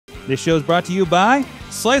This show is brought to you by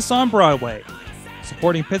Slice on Broadway.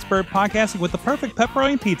 Supporting Pittsburgh podcasting with the perfect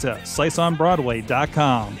pepperoni pizza,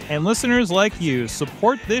 sliceonbroadway.com. And listeners like you,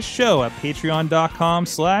 support this show at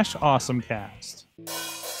patreon.com/awesomecast.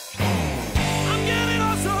 I'm getting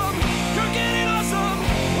awesome, you're getting awesome,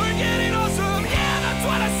 we're getting awesome, yeah, that's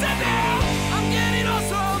what I said now. I'm getting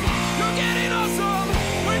awesome, you're getting awesome,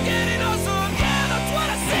 we're getting awesome, yeah, that's what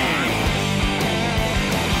I said.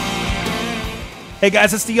 Hey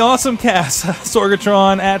guys, it's the Awesomecast.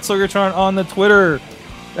 Sorgatron at Sorgatron on the Twitter.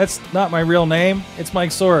 That's not my real name. It's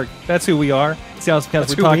Mike Sorg. That's who we are. It's the Awesomecast.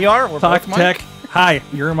 That's who we are. We're talk both Mike. tech. Hi,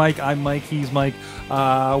 you're Mike. I'm Mike. He's Mike.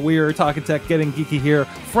 We are talking tech, getting geeky here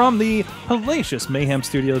from the Hellacious Mayhem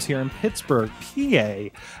Studios here in Pittsburgh,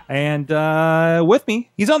 PA. And with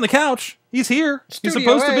me, he's on the couch. He's here. He's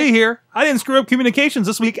supposed to be here. I didn't screw up communications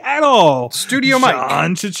this week at all. Studio Mike.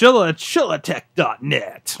 John Chilla at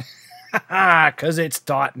chillatech.net. Because it's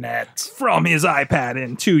 .net. From his iPad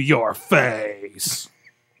into your face.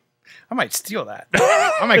 I might steal that.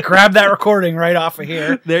 I might grab that recording right off of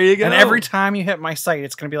here. There you go. And every time you hit my site,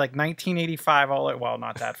 it's going to be like 1985 all at, well,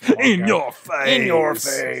 not that far. In your face. In your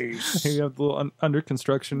face. You have the little under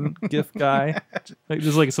construction GIF guy.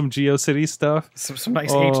 Just like some GeoCity stuff. Some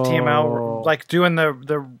nice HTML, like doing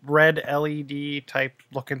the red LED type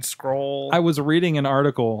looking scroll. I was reading an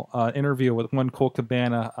article, interview with one Colt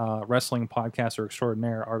Cabana, wrestling podcaster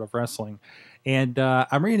extraordinaire, Art of Wrestling. And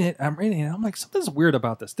I'm reading it. And I'm like, something's weird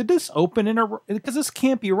about this. Did this open in a... Because this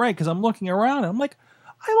can't be right, because I'm looking around and I'm like,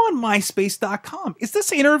 I'm on MySpace.com. Is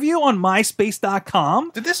this interview on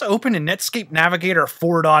MySpace.com? Did this open in Netscape Navigator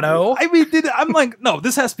 4.0? I mean, I'm like, no,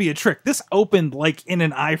 this has to be a trick. This opened like in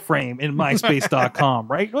an iframe in MySpace.com,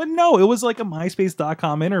 right? But no, it was like a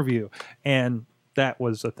MySpace.com interview. And that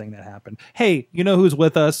was the thing that happened. Hey, you know who's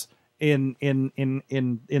with us in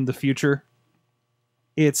the future?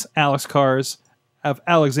 It's Alex Cars of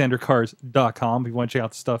alexandercars.com. If you want to check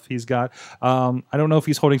out the stuff he's got. I don't know if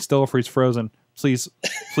he's holding still or if he's frozen. Please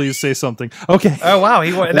say something. Okay. Oh wow,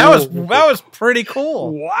 that was pretty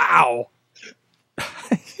cool. Wow.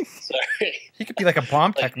 Sorry. He could be like a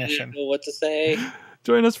bomb I technician. didn't know what to say.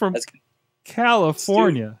 Join us from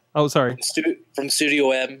California. Sorry. From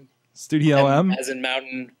Studio M. Studio M. As in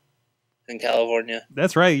mountain in California.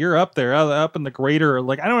 That's right. You're up there, up in the greater,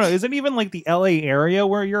 like, I don't know. Is it even like the LA area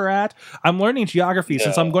where you're at? I'm learning geography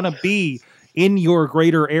since I'm going to be in your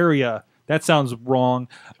greater area. That sounds wrong.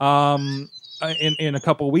 In a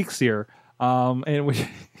couple of weeks here. And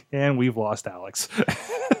we've lost Alex.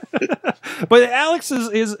 But Alex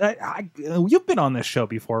is you've been on this show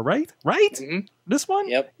before, right? Right? Mm-hmm. This one?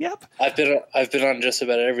 Yep. I've been on just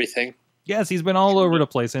about everything. Yes, he's been all over the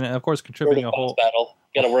place, and of course contributing a whole battle.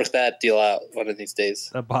 Got to work that deal out one of these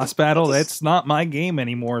days. A boss battle. That's not my game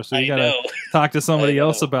anymore, so you got to talk to somebody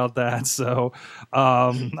else about that. So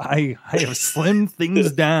I have slimmed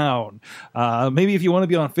things down. Maybe if you want to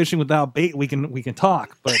be on Fishing Without Bait, we can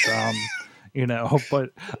talk, but. How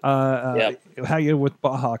you with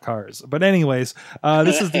Baja cars. But anyways,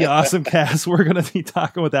 this is the Awesomecast. We're going to be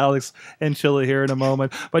talking with Alex and Chilla here in a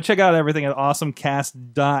moment. But check out everything at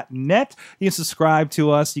awesomecast.net. You can subscribe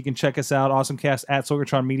to us. You can check us out, Awesomecast at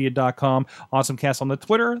sorgatronmedia.com. Awesomecast on the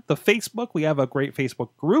Twitter, the Facebook. We have a great Facebook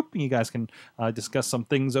group. You guys can discuss some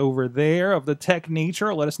things over there of the tech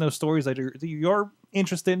nature. Let us know stories that you're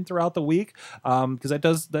interested in throughout the week, because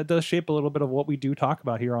that does shape a little bit of what we do talk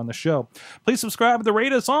about here on the show. Please subscribe and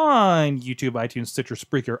rate us on YouTube, iTunes, Stitcher,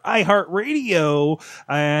 Spreaker, iHeartRadio,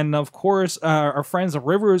 and of course our friends at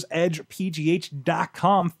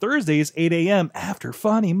riversedgepgh.com Thursdays 8 a.m. after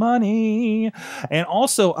Funny Money. And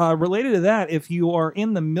also related to that, if you are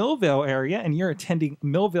in the Millvale area and you're attending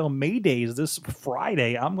Millvale May Days this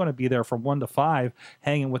Friday, I'm going to be there from 1 to 5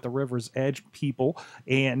 hanging with the River's Edge people,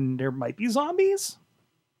 and there might be zombies.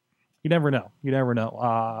 You never know.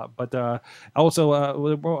 But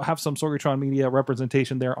also, we'll have some Sorgatron Media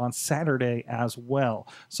representation there on Saturday as well.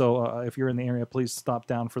 So if you're in the area, please stop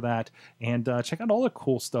down for that and check out all the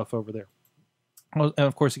cool stuff over there. And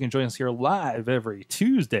of course, you can join us here live every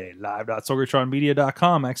Tuesday,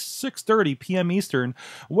 live.sorgatronmedia.com at 6:30 p.m. Eastern,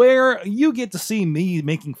 where you get to see me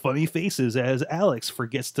making funny faces as Alex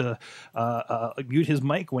forgets to mute his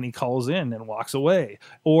mic when he calls in and walks away,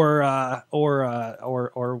 or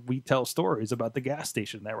we tell stories about the gas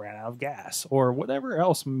station that ran out of gas, or whatever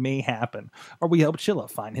else may happen, or we help Chilla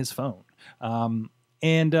find his phone.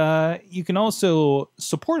 And you can also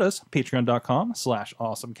support us,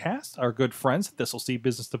 patreon.com/awesomecast. Our good friends, Thistlesea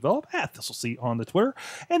Business Develop, at Thistlesea on the Twitter,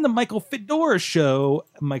 and the Mike Fedora Show,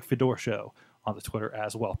 on the Twitter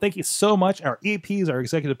as well. Thank you so much. Our EPs, our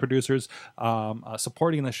executive producers,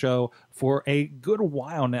 supporting the show for a good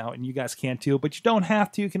while now, and you guys can too, but you don't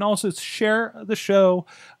have to. You can also share the show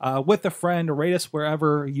with a friend, rate us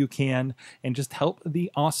wherever you can, and just help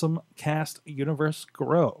the Awesomecast universe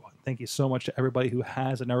grow. Thank you so much to everybody who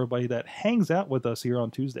has and everybody that hangs out with us here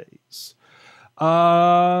on Tuesdays.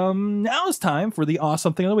 Now it's time for the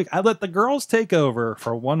awesome thing of the week. I let the girls take over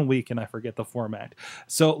for 1 week and I forget the format.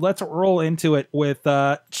 So let's roll into it with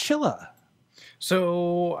Chilla.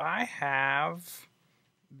 So I have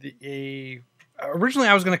originally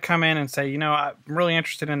I was going to come in and say, I'm really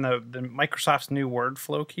interested in the Microsoft's new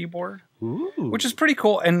Wordflow keyboard, which is pretty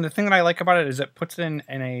cool. And the thing that I like about it is it puts it in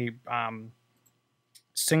a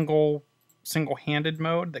single-handed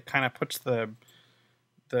mode that kind of puts the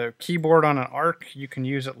keyboard on an arc. You can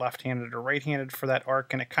use it left-handed or right-handed for that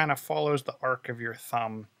arc, and it kind of follows the arc of your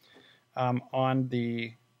thumb on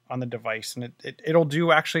the device, and it'll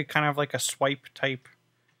do actually kind of like a swipe type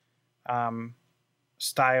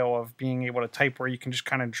style of being able to type, where you can just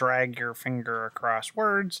kind of drag your finger across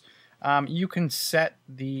words. You can set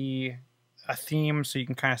a theme, so you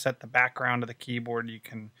can kind of set the background of the keyboard. You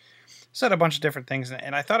can set a bunch of different things,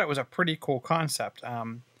 and I thought it was a pretty cool concept.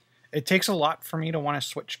 It takes a lot for me to want to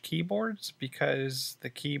switch keyboards, because the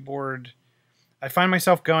keyboard, I find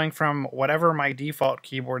myself going from whatever my default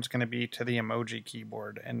keyboard's going to be to the emoji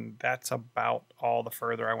keyboard, and that's about all the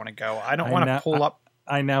further I want to go. I don't want to pull up.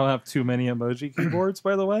 I now have too many emoji keyboards,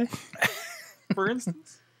 by the way, for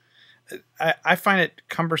instance. I find it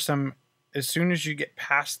cumbersome. As soon as you get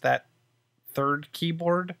past that third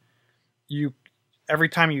keyboard, every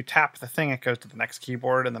time you tap the thing, it goes to the next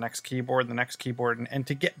keyboard and the next keyboard and the next keyboard. And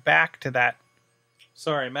to get back to that...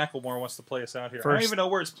 Sorry, Macklemore wants to play us out here. I don't even know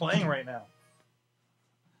where it's playing right now.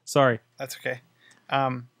 Sorry. That's okay.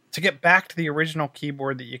 To get back to the original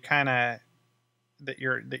keyboard that you kind of... that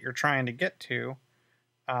you're trying to get to.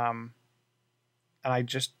 And I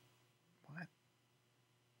just...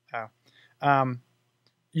 What? Oh.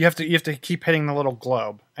 You have to keep hitting the little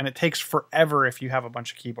globe, and it takes forever if you have a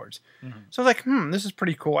bunch of keyboards. Mm-hmm. So I was like, this is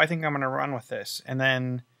pretty cool. I think I'm going to run with this. And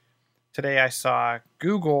then today I saw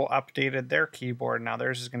Google updated their keyboard. Now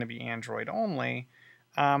theirs is going to be Android only,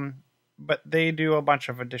 but they do a bunch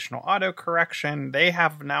of additional auto correction. They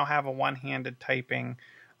now have a one-handed typing,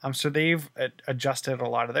 so they've adjusted a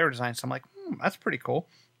lot of their design. So I'm like, that's pretty cool.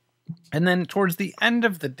 And then towards the end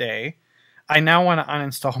of the day, I now want to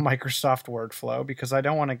uninstall Microsoft Wordflow because I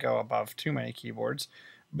don't want to go above too many keyboards.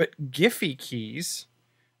 But Giphy keys,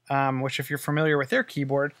 which if you're familiar with their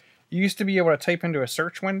keyboard, you used to be able to type into a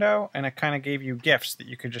search window, and it kind of gave you GIFs that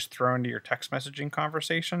you could just throw into your text messaging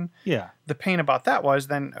conversation. Yeah. The pain about that was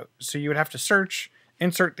so you would have to search,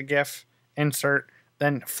 insert the GIF, insert,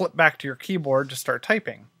 then flip back to your keyboard to start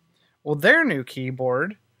typing. Well, their new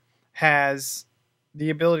keyboard has the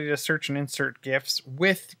ability to search and insert GIFs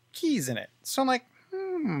with keys in it. So I'm like,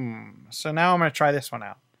 So now I'm going to try this one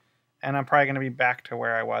out. And I'm probably going to be back to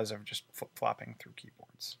where I was of just flip-flopping through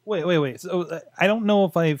keyboards. Wait. So I don't know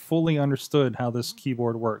if I fully understood how this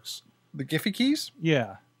keyboard works. The Giphy keys?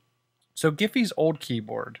 Yeah. So Giphy's old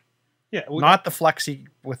keyboard, well, not the Flexi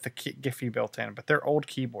with the Giphy built in, but their old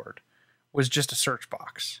keyboard was just a search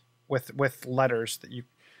box with letters that you...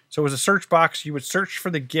 So it was a search box. You would search for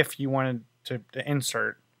the GIF you wanted to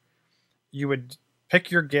insert. You would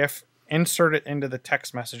pick your GIF, insert it into the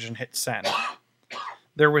text message, and hit send.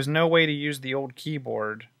 There was no way to use the old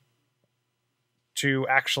keyboard to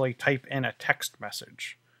actually type in a text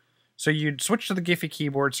message. So you'd switch to the Giphy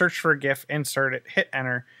keyboard, search for a GIF, insert it, hit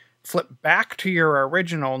enter, flip back to your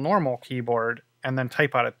original normal keyboard, and then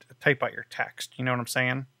type out your text. You know what I'm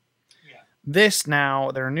saying? Yeah. This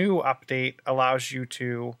now, their new update allows you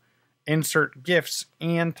to insert GIFs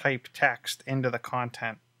and type text into the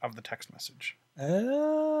content of the text message.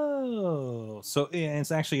 Oh, so it's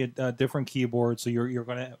actually a different keyboard, so you're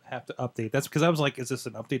going to have to update. That's because I was like, is this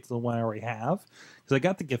an update to the one I already have? Because I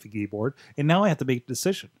got the Giphy keyboard, and now I have to make a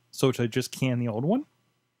decision. So should I just can the old one?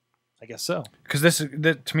 I guess so. Because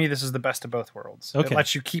to me, this is the best of both worlds. Okay.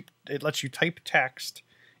 It lets you type text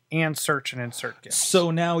and search and insert GIFs. So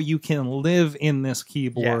now you can live in this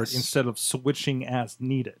keyboard Yes. instead of switching as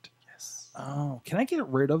needed. Yes. Oh, can I get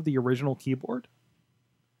rid of the original keyboard?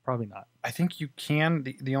 Probably not. I think you can.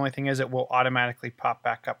 The only thing is it will automatically pop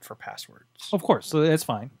back up for passwords. Of course, so that's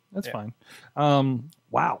fine. That's fine.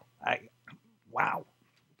 Wow. Wow.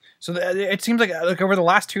 So it seems like over the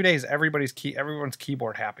last 2 days, everyone's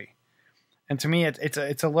keyboard happy, and to me,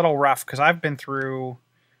 it's a little rough because I've been through.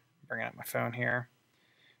 Bringing up my phone here.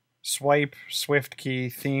 Swipe, Swift Key,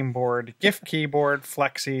 Theme Board, GIF Keyboard,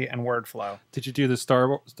 Flexi, and WordFlow. Did you do the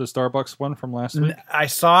Starbucks one from last week? I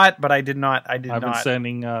saw it, but I did not. I've been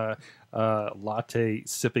sending latte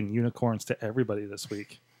sipping unicorns to everybody this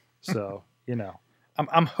week. So,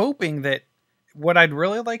 I'm hoping that what I'd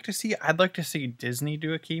really like to see, I'd like to see Disney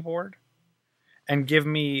do a keyboard and give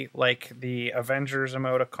me like the Avengers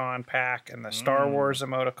emoticon pack and the Star Wars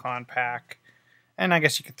emoticon pack. And I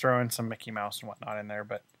guess you could throw in some Mickey Mouse and whatnot in there,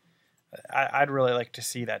 but I'd really like to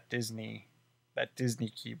see that Disney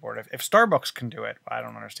keyboard. If Starbucks can do it, I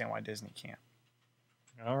don't understand why Disney can't.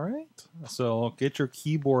 All right. So get your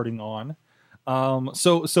keyboarding on.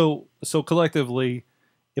 So collectively,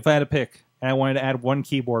 if I had to pick and I wanted to add one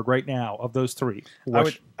keyboard right now of those three,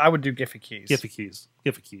 I would do Giphy keys.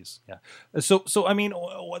 Giphy keys. Yeah. So I mean,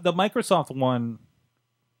 the Microsoft one,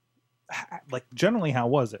 like generally, how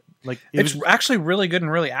was it? Like it's actually really good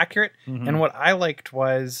and really accurate. Mm-hmm. And what I liked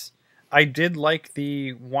was I did like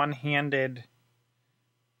the one-handed.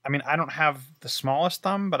 I mean, I don't have the smallest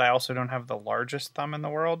thumb, but I also don't have the largest thumb in the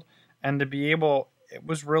world. And to be able, it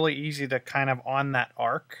was really easy to kind of on that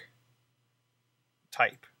arc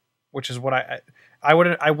type, which is what I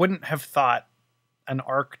wouldn't have thought an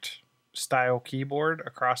arced style keyboard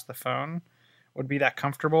across the phone would be that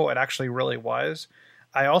comfortable. It actually really was.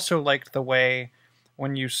 I also liked the way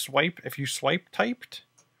when you swipe, if you swipe typed,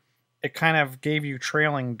 it kind of gave you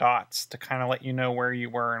trailing dots to kind of let you know where you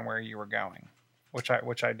were and where you were going, which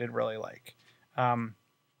I did really like.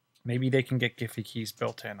 Maybe they can get Giphy keys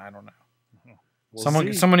built in. I don't know.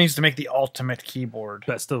 Someone needs to make the ultimate keyboard.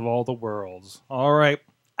 Best of all the worlds. All right.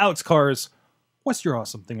 Alex Cars, what's your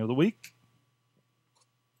awesome thing of the week?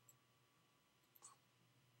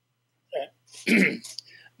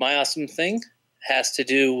 My awesome thing has to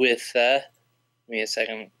do with, give me a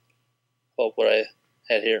second, pull up what I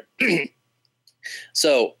had here.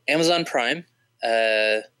 So, Amazon Prime,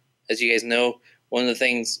 as you guys know, one of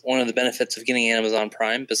the benefits of getting Amazon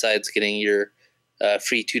Prime, besides getting your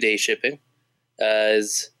free 2-day shipping,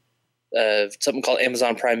 is something called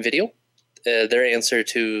Amazon Prime Video. Their answer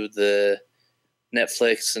to the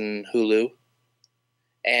Netflix and Hulu.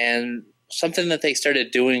 And something that they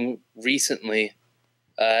started doing recently,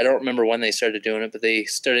 I don't remember when they started doing it, but they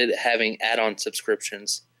started having add-on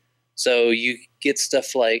subscriptions. So you get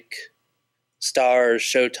stuff like Stars,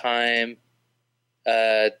 Showtime,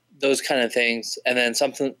 those kind of things, and then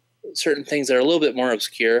certain things that are a little bit more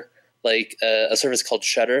obscure, like a service called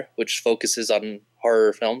Shudder, which focuses on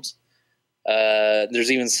horror films.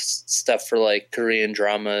 There's even stuff for like Korean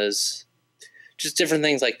dramas, just different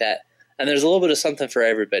things like that. And there's a little bit of something for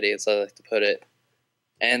everybody, as I like to put it.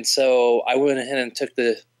 And so I went ahead and took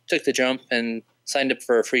the jump and signed up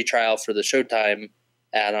for a free trial for the Showtime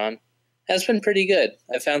add-on. It's been pretty good.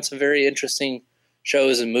 I found some very interesting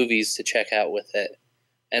shows and movies to check out with it.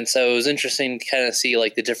 And so it was interesting to kind of see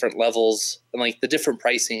like the different levels and like the different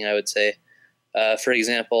pricing, I would say. For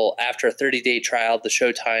example, after a 30-day trial, the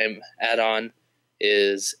Showtime add-on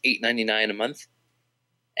is $8.99 a month.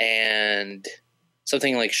 And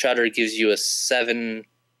something like Shudder gives you a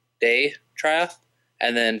 7-day trial,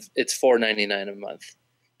 and then it's $4.99 a month.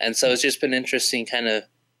 And so it's just been interesting kind of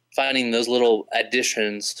finding those little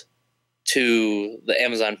additions to the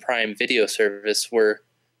Amazon Prime Video service where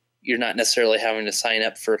you're not necessarily having to sign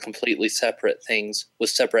up for completely separate things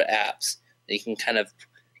with separate apps. You can kind of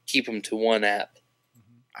keep them to one app.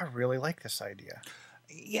 I really like this idea.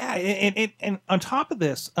 Yeah, and on top of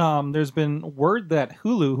this, there's been word that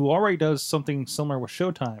Hulu, who already does something similar with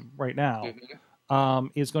Showtime right now,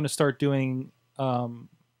 is going to start doing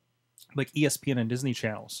like ESPN and Disney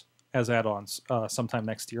channels as add-ons sometime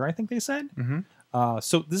next year, I think they said.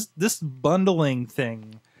 So this bundling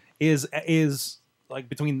thing is like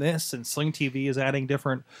between this and Sling TV is adding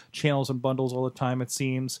different channels and bundles all the time, it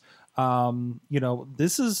seems.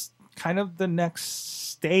 This is kind of the next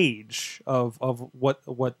stage of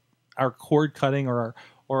what our cord cutting or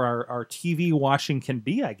our TV watching can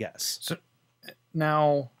be, I guess. So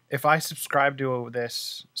now, if I subscribe to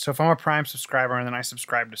this, so if I'm a Prime subscriber and then I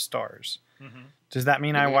subscribe to Stars, does that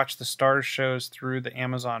mean I watch the Stars shows through the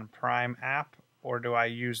Amazon Prime app, or do I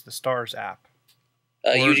use the Stars app?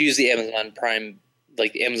 You'd use the Amazon Prime,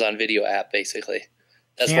 like the Amazon Video app, basically.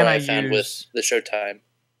 That's what I found with the Showtime.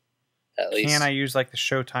 At least. Can I use like the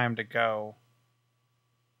Showtime to go?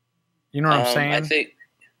 You know what I'm saying? I think,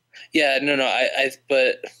 yeah,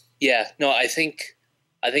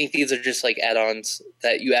 I think these are just like add-ons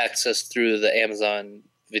that you access through the Amazon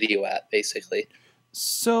Video app, basically.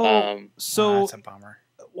 So that's a bummer.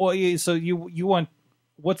 Well, yeah, so you want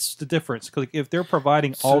what's the difference? 'Cause, like, if they're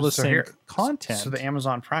providing all the same content, so the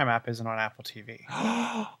Amazon Prime app isn't on Apple TV.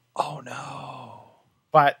 Oh no!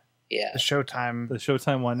 But Yeah. the Showtime The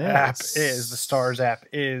Showtime one app is the Stars app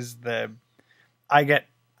is the I get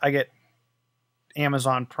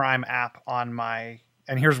Amazon Prime app on my,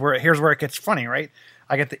 and here's where it gets funny, right?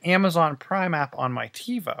 I get the Amazon Prime app on my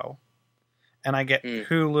TiVo, and I get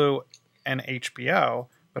Hulu and HBO,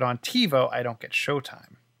 but on TiVo I don't get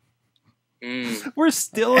Showtime. We're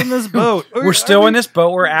still in this boat. We're still in this boat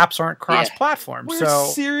where apps aren't cross-platform. We're So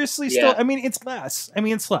seriously still. I mean, it's less.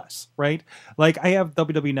 Right? Like, I have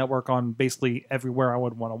WWE Network on basically everywhere I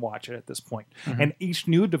would want to watch it at this point, and each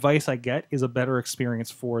new device I get is a better experience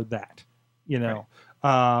for that. You know,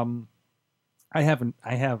 I haven't.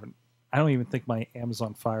 I don't even think my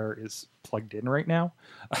Amazon Fire is plugged in right now,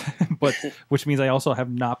 but which means I also have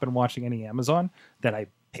not been watching any Amazon that I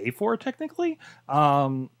pay for technically.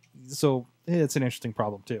 So it's an interesting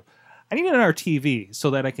problem too. I need another TV so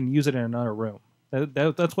that I can use it in another room.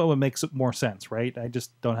 That's what would make more sense, right? I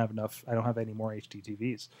just don't have enough. I don't have any more HD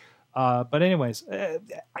TVs. But anyways,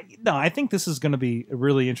 I think this is going to be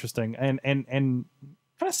really interesting, and kind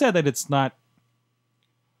of sad that it's not.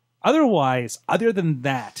 Other than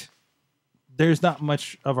that, there's not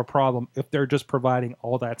much of a problem if they're just providing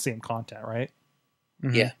all that same content, right?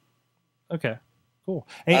 Yeah. Okay. Cool.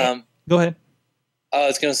 Hey, go ahead. I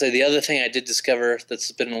was going to say the other thing I did discover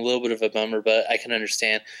that's been a little bit of a bummer, but I can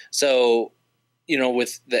understand. So,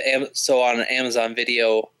 with on Amazon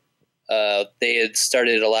Video, they had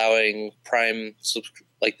started allowing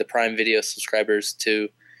the Prime Video subscribers to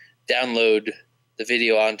download the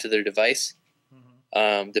video onto their device,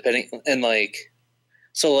 depending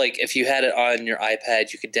if you had it on your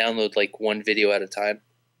iPad, you could download like one video at a time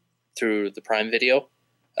through the Prime Video.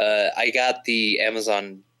 I got the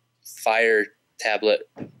Amazon Fire tablet,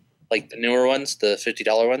 like the newer ones, the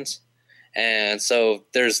 $50 ones, and so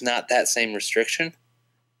there's not that same restriction.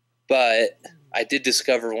 But I did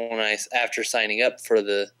discover after signing up for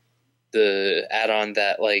the add-on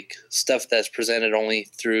that like stuff that's presented only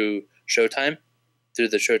through Showtime, through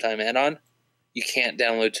the Showtime add-on, you can't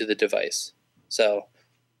download to the device. So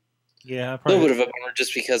yeah, a little bit of a bummer,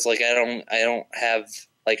 just because like I don't have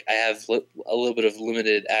like I have a little bit of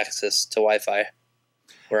limited access to Wi-Fi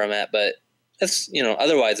where I'm at, but that's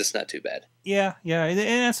otherwise it's not too bad. Yeah, and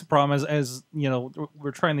that's the problem. As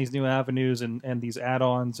we're trying these new avenues and these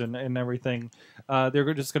add-ons and everything.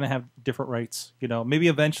 They're just going to have different rates. Maybe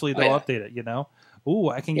eventually they'll update it. Ooh,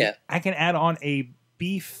 I can add on a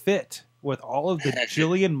B-Fit with all of the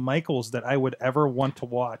Jillian Michaels that I would ever want to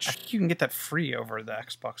watch. I think you can get that free over the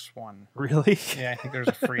Xbox One. Really? Yeah, I think there's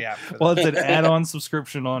a free app for that. Well, it's an add-on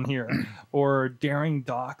subscription on here. Or Daring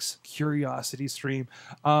Doc's Curiosity Stream.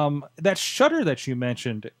 That Shudder that you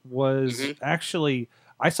mentioned was actually,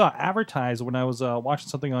 I saw advertised when I was watching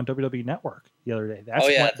something on WWE Network the other day.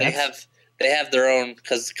 They have their own,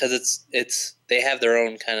 because they have their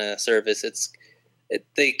own kind of service.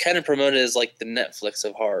 They kind of promote it as like the Netflix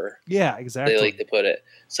of horror. Yeah, exactly. They like to put it.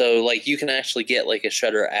 So like you can actually get like a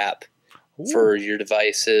Shudder app for your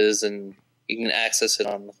devices, and you can access it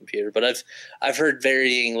on the computer. But I've heard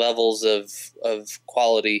varying levels of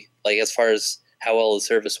quality, like as far as how well the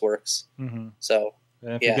service works. So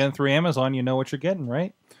if you're getting through Amazon, you know what you're getting,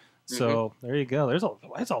 right? So there you go. There's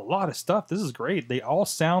a lot of stuff. This is great. They all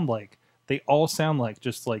sound like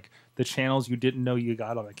just like the channels you didn't know you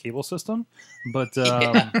got on a cable system, but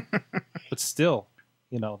but still,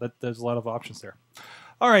 that there's a lot of options there.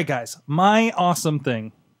 All right, guys, my awesome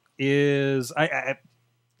thing is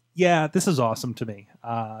this is awesome to me.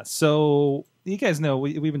 So you guys know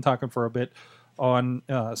we've been talking for a bit on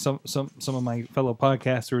some of my fellow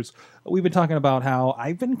podcasters. We've been talking about how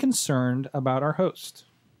I've been concerned about our host.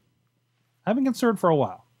 I've been concerned for a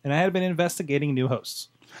while, and I had been investigating new hosts.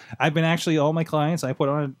 I've been all my clients I put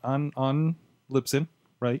on Libsyn,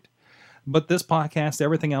 right? But this podcast,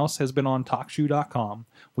 everything else has been on Talkshoe.com.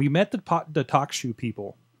 We met the Talkshoe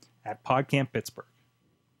people at PodCamp Pittsburgh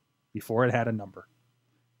before it had a number.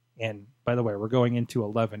 And by the way, we're going into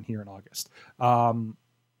 11 here in August, and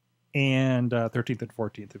 13th and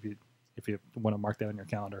 14th if you want to mark that on your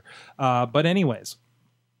calendar. But anyways,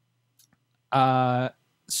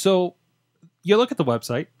 so you look at the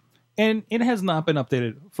website. And it has not been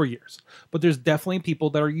updated for years, but there's definitely people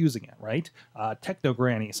that are using it, right? Techno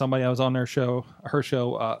Granny, somebody I was on her show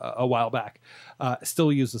a while back,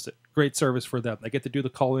 still uses it. Great service for them. They get to do the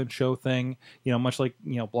call-in show thing, much like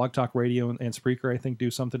Blog Talk Radio and Spreaker, I think, do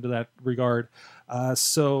something to that regard.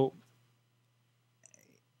 So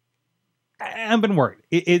I've been worried.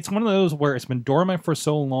 It's one of those where it's been dormant for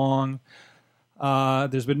so long.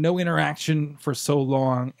 There's been no interaction for so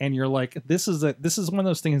long, and you're like, this is one of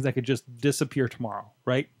those things that could just disappear tomorrow,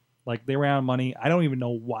 right? Like they ran out of money. I don't even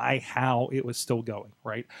know how it was still going,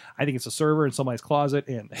 right? I think it's a server in somebody's closet,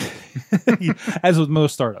 and as with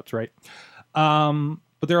most startups, right?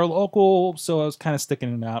 But they're local, so I was kind of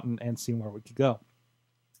sticking it out and seeing where we could go,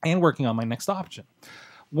 and working on my next option.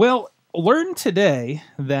 Well, learned today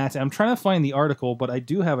that I'm trying to find the article, but I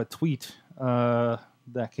do have a tweet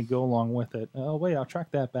that can go along with it. Oh wait, I'll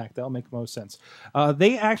track that back. That'll make most sense.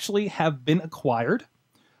 They actually have been acquired.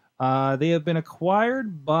 They have been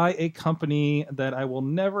acquired by a company that I will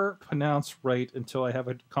never pronounce right until I have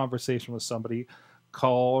a conversation with somebody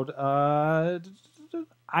called IoTum.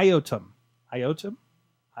 IoTum? IoTum.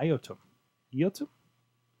 IoTum?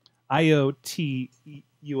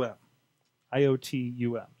 IoTUM.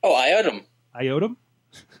 IoTUM. Oh, IoTum. IoTum?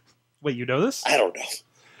 Wait, you know this? I don't know.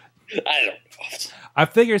 I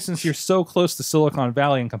figured since you're so close to Silicon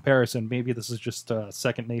Valley in comparison, maybe this is just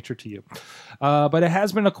second nature to you. But it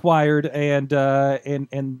has been acquired, and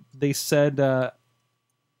they said,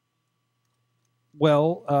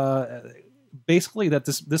 basically that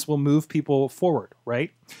this will move people forward,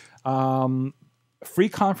 right?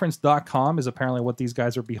 Freeconference.com is apparently what these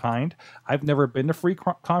guys are behind. I've never been to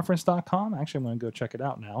freeconference.com. Actually, I'm going to go check it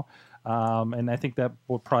out now. And I think that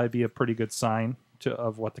will probably be a pretty good sign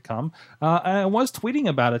of what to come. I was tweeting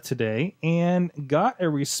about it today and got a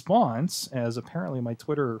response, as apparently my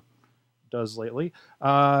Twitter does lately.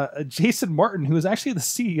 Jason Martin, who is actually the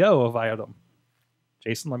CEO of IoTum.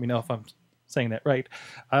 Jason, let me know if I'm saying that right.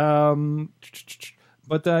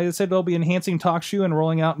 But it said they'll be enhancing Talkshoe and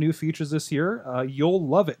rolling out new features this year. You'll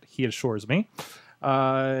love it, he assures me.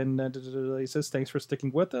 And he says, thanks for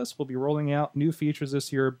sticking with us. We'll be rolling out new features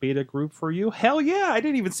this year. Beta group for you. Hell yeah, I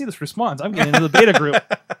didn't even see this response. I'm getting into the beta group.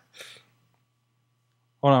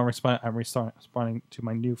 Hold on, I'm responding to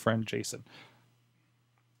my new friend Jason.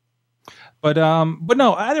 But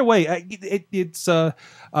no, either way, it's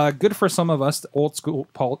good for some of us, the old school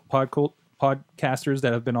podcasters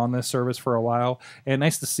that have been on this service for a while, and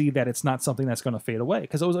nice to see that it's not something that's going to fade away,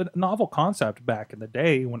 because it was a novel concept back in the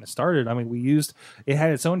day when it started. I mean, it had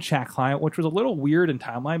its own chat client, which was a little weird and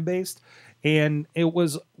timeline based, and it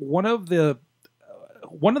was one of the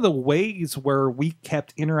ways where we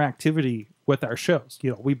kept interactivity with our shows.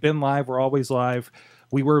 You know, we've been live, we're always live.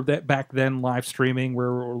 We were back then live streaming. We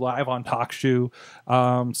were live on Talkshoe.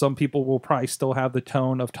 Some people will probably still have the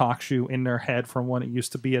tone of Talkshoe in their head from when it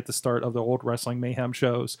used to be at the start of the old Wrestling Mayhem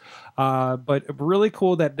shows. But really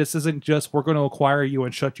cool that this isn't just we're going to acquire you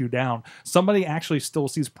and shut you down. Somebody actually still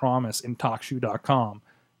sees promise in Talkshoe.com.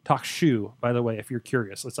 Talkshoe, by the way, if you're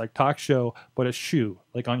curious. It's like Talkshoe, but a shoe,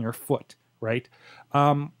 like on your foot, right?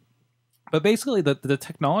 But basically, the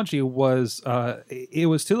technology was it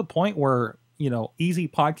was to the point where, you know, easy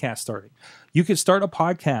podcast starting. You could start a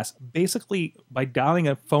podcast basically by dialing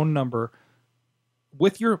a phone number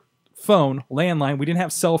with your phone, landline. We didn't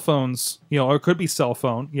have cell phones, you know, or it could be cell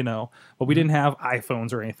phone, you know, but we didn't have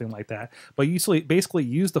iPhones or anything like that. But you basically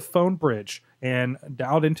used the phone bridge and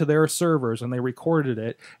dialed into their servers, and they recorded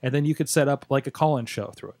it, and then you could set up like a call-in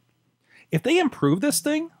show through it. If they improve this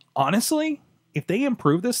thing, honestly,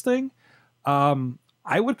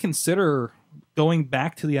 I would consider going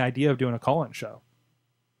back to the idea of doing a call-in show.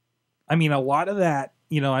 I mean, a lot of that,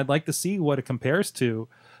 you know, I'd like to see what it compares to,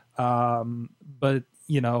 but,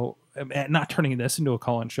 you know, not turning this into a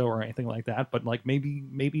call-in show or anything like that, but like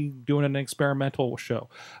maybe doing an experimental show.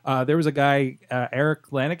 There was a guy,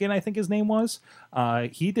 Eric Lanigan, I think his name was.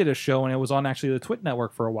 He did a show, and it was on actually the Twit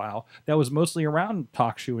network for a while. That was mostly around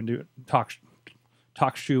Talkshoe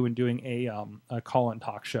and doing a call-in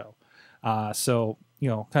talk show. So, you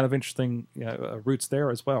know, kind of interesting roots there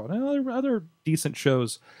as well. And other decent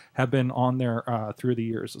shows have been on there through the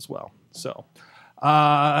years as well. So,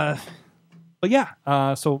 but yeah,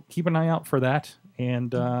 so keep an eye out for that.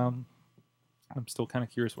 And I'm still kind of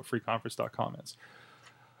curious what freeconference.com is.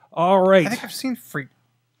 All right. I think I've seen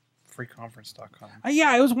freeconference.com. Yeah,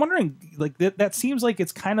 I was wondering, like, that seems like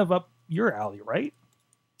it's kind of up your alley, right?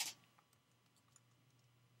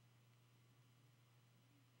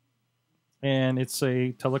 And it's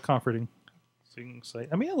a teleconferencing site.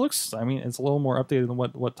 I mean, it's a little more updated than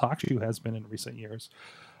what Talkshoe has been in recent years,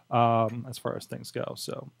 as far as things go.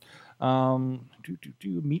 So,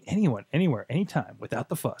 meet anyone, anywhere, anytime, without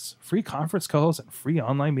the fuss. Free conference calls and free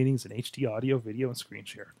online meetings in HD audio, video, and screen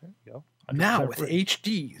share. There you go. Now with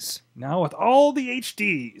HDs. Now with all the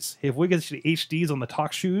HDs. If we get the HDs on the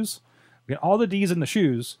Talkshoes, we get all the Ds in the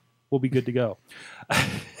shoes, we'll be good to go.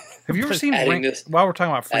 Have you ever seen while we're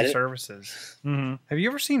talking about free Edit. services? Mm-hmm. Have you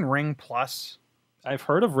ever seen ringplus? I've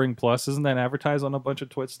heard of Ring Plus. Isn't that advertised on a bunch of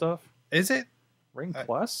Twitch stuff? Is it? Ring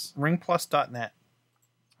Plus? Ringplus.net.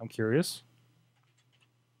 I'm curious.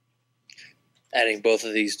 Adding both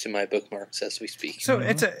of these to my bookmarks as we speak. So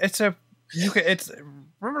it's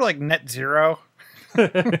remember like Net Zero?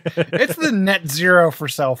 It's the Net Zero for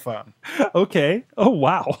cell phone. Okay. Oh,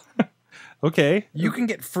 wow. Okay. You can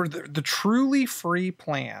get for the truly free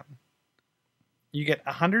plan. You get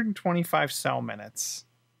 125 cell minutes,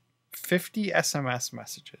 50 SMS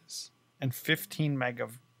messages, and 15 meg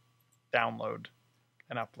of download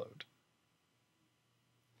and upload.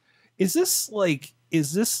 Is this like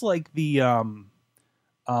the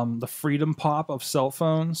freedom pop of cell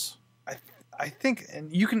phones? I think,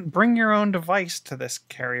 and you can bring your own device to this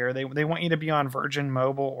carrier. They want you to be on Virgin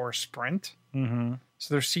Mobile or Sprint. Mm-hmm.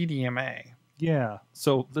 So they're CDMA. Yeah.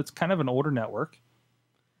 So that's kind of an older network.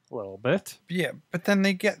 A little bit. Yeah, but then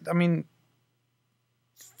they get, I mean,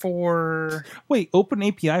 for... Wait, open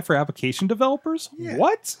API for application developers? Yeah.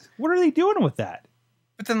 What? What are they doing with that?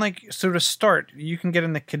 But then, like, so to start, you can get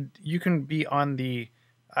in you can be on the,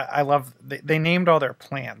 I love, they named all their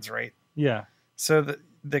plans, right? Yeah. So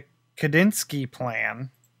the Kadinsky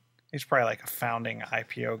plan, he's probably like a founding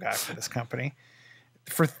IPO guy for this company,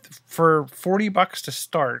 for $40 to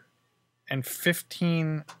start and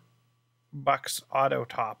 $15 auto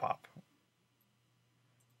top up,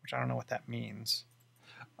 which I don't know what that means.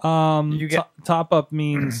 You get top up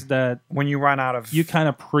means that when you run out of, you kind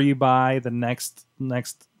of pre-buy the next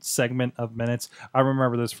segment of minutes. I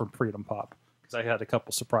remember this from Freedom Pop because I had a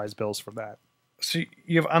couple surprise bills for that. So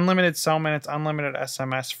you have unlimited cell minutes, unlimited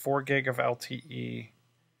SMS, 4 gig of LTE,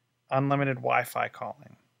 unlimited Wi-Fi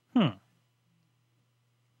calling.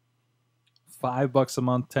 $5 a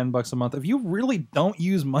month, $10 a month. If you really don't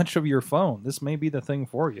use much of your phone, this may be the thing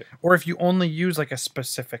for you. Or if you only use like a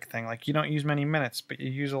specific thing, like you don't use many minutes, but you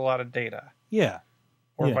use a lot of data. Yeah.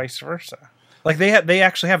 Or Yeah. vice versa. Like they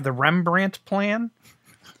actually have the Rembrandt plan.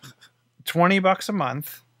 $20 a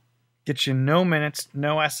month, gets you no minutes,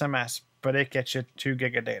 no SMS, but it gets you 2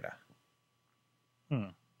 gig of data.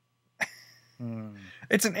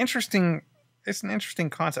 It's an interesting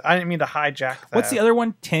concept. I didn't mean to hijack that. What's the other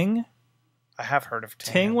one? Ting? I have heard of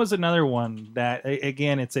Ting. Ting was another one that,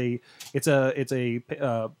 again, it's a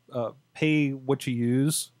pay what you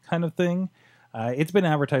use kind of thing. It's been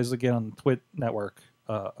advertised again on the Twit network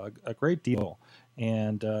a great deal,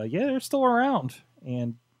 and yeah, they're still around,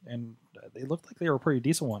 and they looked like they were a pretty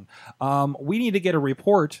decent one. We need to get a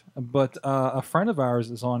report, but a friend of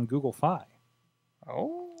ours is on Google Fi.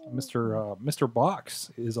 Oh, Mr.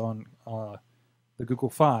 Box is on the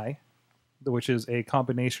Google Fi, which is a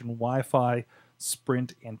combination Wi-Fi,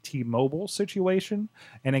 Sprint, and T-Mobile situation.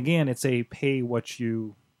 And again, it's a pay what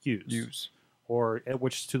you use. Or at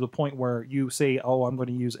which to the point where you say, oh, I'm going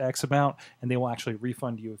to use X amount, and they will actually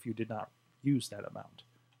refund you if you did not use that amount.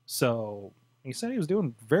 So he said he was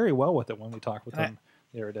doing very well with it when we talked with him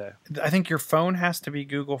the other day. I think your phone has to be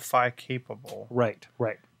Google Fi capable. Right.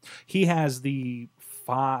 He has the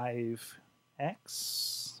 5X,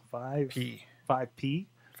 5P,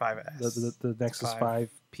 5S. the Nexus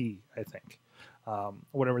 5P, I think.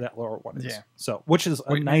 Whatever that lower one is. Yeah. So, which is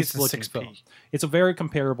a nice looking 6P. phone. It's a very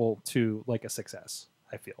comparable to like a 6S,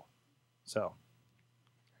 I feel. So,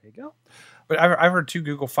 there you go. But I've heard too,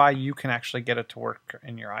 Google Fi, you can actually get it to work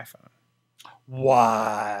in your iPhone.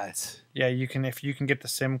 What? Yeah, you can. If you can get the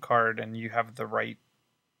SIM card and you have the right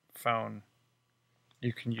phone,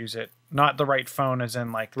 you can use it. Not the right phone, as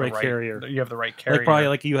in like the right carrier. You have the right carrier, Like probably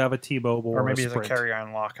like you have a T-Mobile or maybe a it's a Sprint. carrier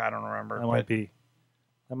unlock. I don't remember. That might be.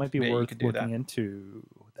 That might be Yeah, you worth could do looking that. into.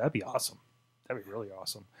 That'd be awesome. That'd be really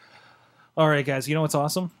awesome. All right, guys. You know what's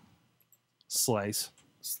awesome? Slice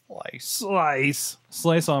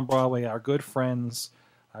on Broadway. Our good friends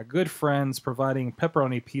providing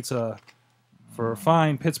pepperoni pizza for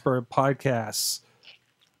fine Pittsburgh podcasts.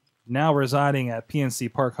 Now residing at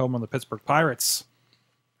PNC Park, home of the Pittsburgh Pirates.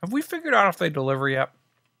 Have we figured out if they deliver yet?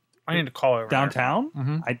 I need to call over Downtown?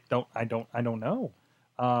 Mm-hmm. I don't know.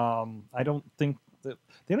 I don't think that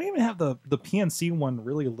they don't even have the PNC one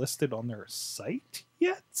really listed on their site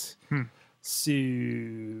yet. So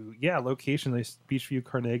yeah, location Beachview,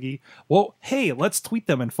 Carnegie. Well, hey, let's tweet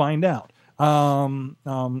them and find out.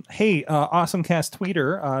 Hey, Awesomecast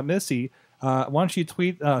tweeter, Missy, why don't you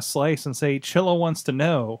tweet Slice and say Chilla wants to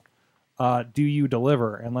know, do you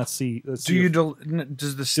deliver? And let's see. does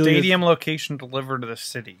the stadium location deliver to the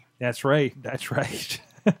city? That's right. I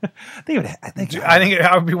think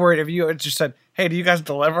I would be worried if you just said, "Hey, do you guys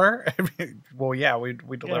deliver?" Well, yeah, we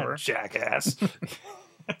deliver. Yeah, jackass.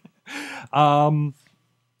 And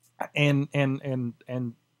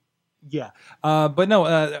Yeah, but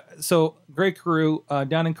no. So great crew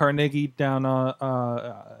down in Carnegie, down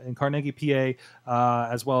in Carnegie,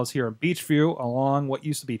 PA, as well as here in Beachview, along what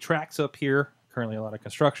used to be tracks up here. Currently, a lot of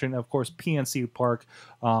construction. Of course, PNC Park.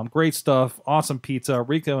 Great stuff. Awesome pizza.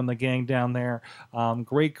 Rico and the gang down there.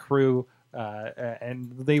 Great crew.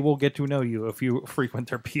 And they will get to know you if you frequent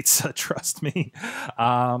their pizza. Trust me.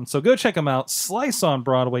 So go check them out.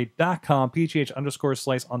 SliceOnBroadway.com.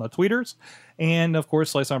 PGH_slice on the tweeters. And of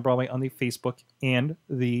course, Slice on Broadway on the Facebook and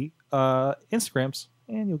the Instagrams.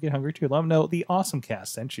 And you'll get hungry too. Let them know the Awesomecast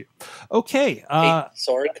sent you. Okay. Hey,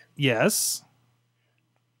 Sorg, Yes.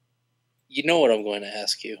 you know what I'm going to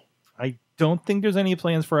ask you. I don't think there's any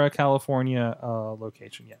plans for a California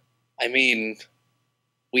location yet. I mean,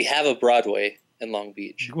 we have a Broadway in Long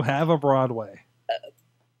Beach. You have a Broadway.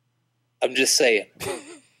 I'm just saying.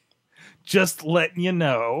 Just letting you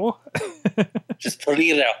know. Just putting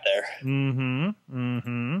it out there.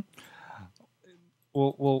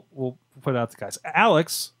 We'll put it out to guys.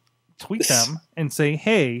 Alex, tweet them and say,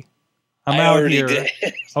 "Hey, I'm I out already here." did.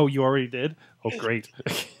 Oh, you already did? Oh, great.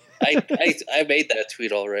 I made that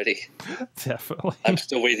tweet already. Definitely. I'm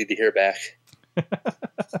still waiting to hear back.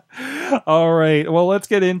 All right. Well, let's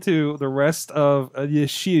get into the rest of the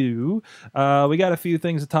shoe. We got a few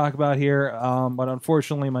things to talk about here, but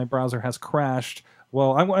unfortunately, my browser has crashed.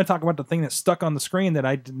 Well, I want to talk about the thing that's stuck on the screen that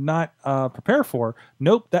I did not prepare for.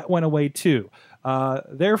 Nope, that went away too.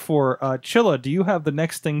 Therefore, Chilla, do you have the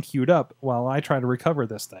next thing queued up while I try to recover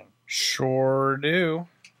this thing? Sure do.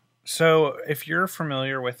 So if you're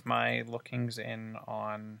familiar with my lookings in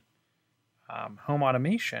on home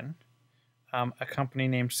automation, a company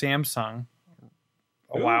named Samsung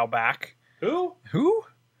a while back. Who?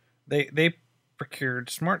 They procured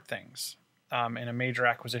SmartThings in a major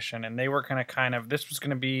acquisition, and they were going to this was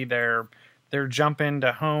going to be their jump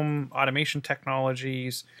into home automation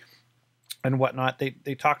technologies and whatnot.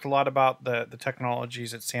 They talked a lot about the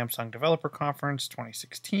technologies at Samsung Developer Conference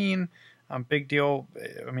 2016. Big deal.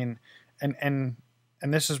 I mean, and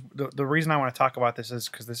this is the reason I want to talk about this is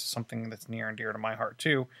because this is something that's near and dear to my heart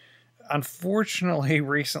too. Unfortunately,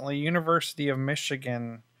 recently, University of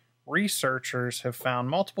Michigan researchers have found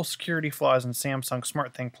multiple security flaws in Samsung's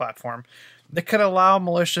SmartThing platform that could allow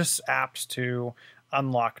malicious apps to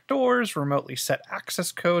unlock doors, remotely set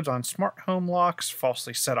access codes on smart home locks,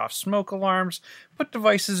 falsely set off smoke alarms, put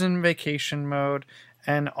devices in vacation mode,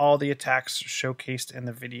 and all the attacks showcased in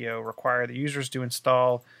the video require the users to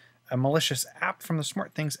install a malicious app from the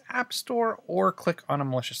SmartThings App Store or click on a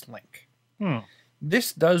malicious link.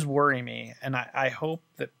 This does worry me, and I hope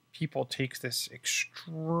that people take this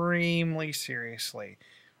extremely seriously.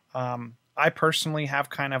 I personally have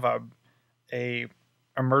kind of a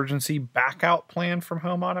emergency backout plan from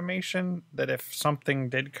home automation that if something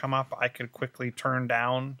did come up, I could quickly turn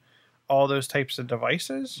down all those types of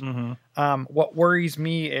devices. What worries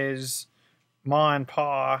me is Ma and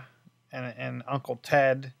Pa and Uncle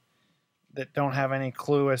Ted that don't have any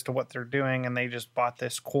clue as to what they're doing, and they just bought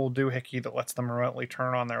this cool doohickey that lets them remotely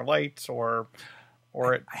turn on their lights, or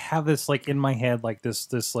it. I have this like in my head, like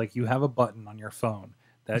this like you have a button on your phone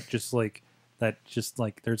that just like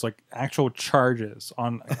there's like actual charges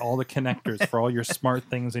on all the connectors for all your smart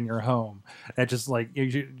things in your home. That just like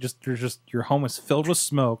your home is filled with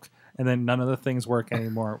smoke, and then none of the things work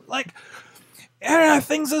anymore. Like, Internet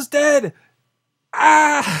Things is dead.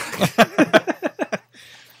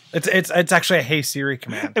 It's actually a Hey Siri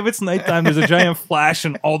command. If it's nighttime, there's a giant flash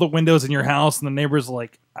in all the windows in your house, and the neighbor's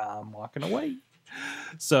like, I'm walking away.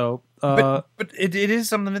 So, but it is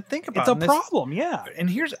something to think about. It's a problem, yeah.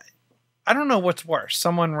 And I don't know what's worse.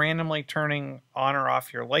 Someone randomly turning on or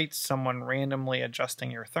off your lights, someone randomly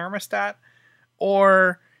adjusting your thermostat,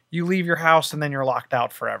 or you leave your house and then you're locked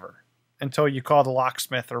out forever until you call the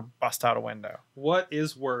locksmith or bust out a window. What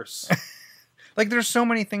is worse? Like, there's so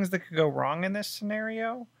many things that could go wrong in this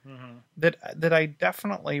scenario that I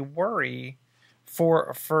definitely worry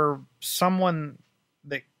for someone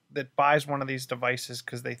that buys one of these devices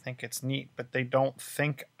because they think it's neat, but they don't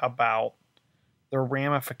think about the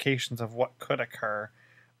ramifications of what could occur.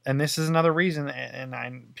 And this is another reason,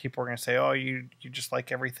 and people are going to say, oh, you just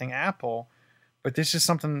like everything Apple. But this is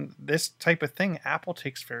something, this type of thing Apple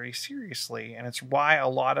takes very seriously, and it's why a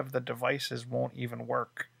lot of the devices won't even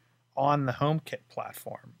work on the HomeKit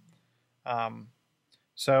platform.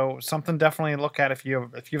 So something definitely to look at if you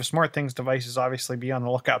have SmartThings devices. Obviously, be on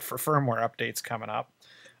the lookout for firmware updates coming up.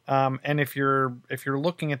 And if you're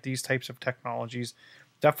looking at these types of technologies,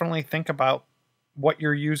 definitely think about what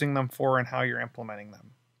you're using them for and how you're implementing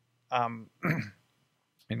them.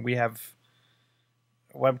 And we have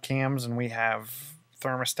webcams and we have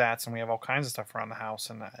thermostats and we have all kinds of stuff around the house,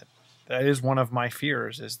 and that is one of my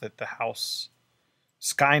fears, is that the house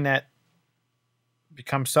Skynet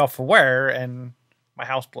becomes self-aware and my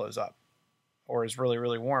house blows up or is really,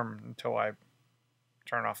 really warm until I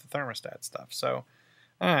turn off the thermostat stuff. So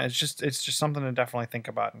it's just something to definitely think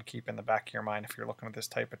about and keep in the back of your mind if you're looking at this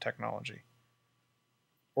type of technology,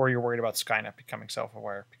 or you're worried about Skynet becoming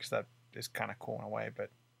self-aware, because that is kind of cool in a way, but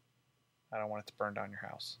I don't want it to burn down your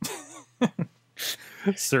house.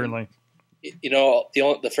 Certainly.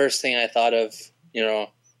 The first thing I thought of, when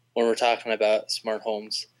we're talking about smart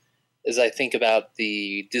homes, is I think about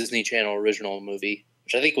the Disney Channel original movie,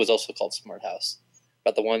 which I think was also called Smart House,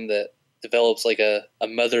 about the one that develops like a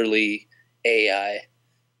motherly AI.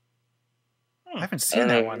 I haven't seen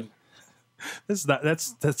that one.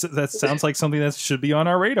 That sounds like something that should be on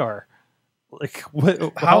our radar. Like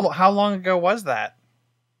what? How long ago was that?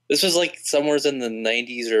 This was like somewhere in the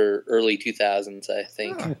 90s or early 2000s, I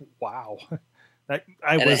think. Oh, wow. I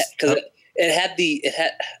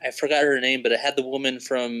forgot her name, but it had the woman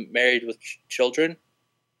from Married with Children,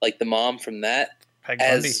 like the mom from that, Peg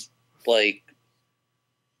Bundy. as like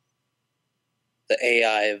the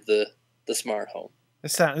AI of the smart home.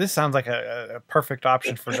 This sounds like a perfect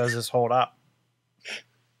option for Does This Hold Up?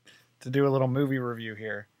 To do a little movie review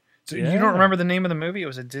here. So you don't remember the name of the movie? It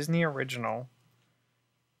was a Disney original.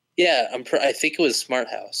 Yeah, I think it was Smart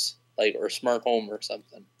House, or Smart Home or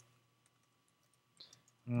something.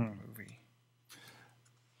 Movie.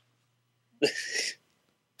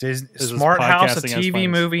 Smart House, a TV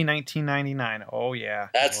movie, 1999. Oh yeah.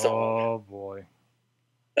 That's the one. Oh boy.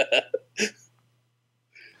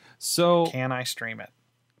 So can I stream it?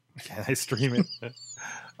 Can I stream it?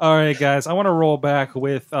 All right, guys. I want to roll back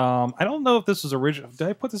with. I don't know if this was original. Did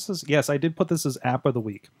I put this as? Yes, I did put this as app of the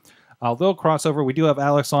week. A little crossover. We do have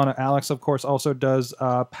Alex on it. Alex, of course, also does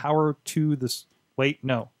Power to the. Wait,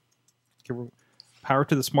 no. Power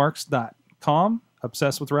to the Smarks.com.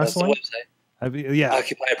 Obsessed with wrestling. That's the website. Yeah.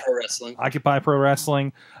 Occupy Pro Wrestling. Occupy Pro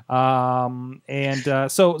Wrestling. So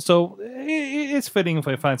it's fitting if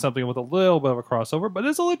I find something with a little bit of a crossover, but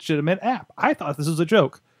it's a legitimate app. I thought this was a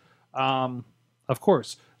joke. Of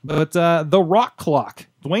course. But The Rock Clock.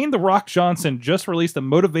 Dwayne The Rock Johnson just released a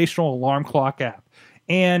motivational alarm clock app.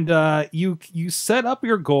 And you set up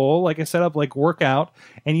your goal, like I set up like workout,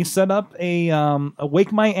 and you set up a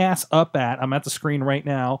wake my ass up at. I'm at the screen right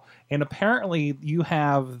now, and apparently you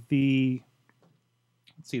have the.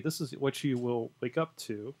 Let's see. This is what you will wake up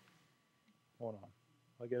to. Hold on.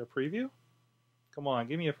 Will I get a preview? Come on,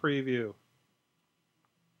 give me a preview.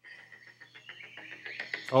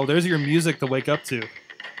 Oh, there's your music to wake up to.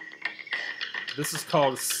 This is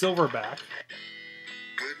called Silverback.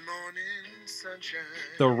 Good morning, sunshine.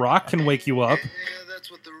 The Rock can wake you up. Yeah,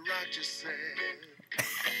 that's what The Rock just said.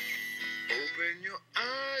 Open your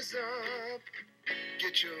eyes up.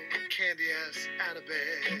 Get your candy ass out of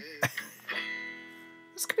bed.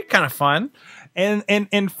 This could be kind of fun.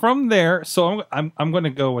 And from there, so I'm going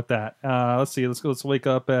to go with that. Let's see. Let's wake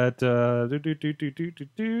up at let's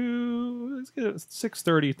get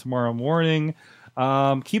 6:30 tomorrow morning.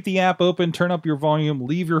 Keep the app open. Turn up your volume.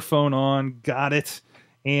 Leave your phone on. Got it.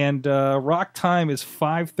 And rock time is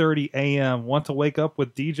 5:30 a.m. Want to wake up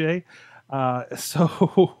with DJ?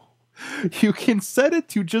 So you can set it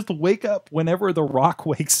to just wake up whenever the Rock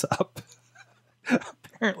wakes up.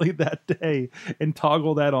 Apparently that day, and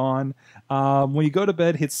toggle that on. When you go to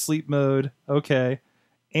bed, hit sleep mode. Okay.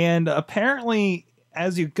 And apparently,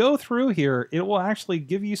 as you go through here, it will actually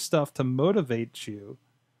give you stuff to motivate you.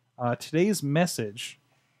 Today's message.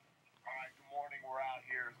 All right, good morning. We're out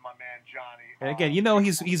here. It's my man Johnny. And again, you know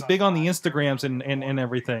he's big on the Instagrams and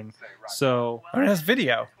everything. So Oh, it has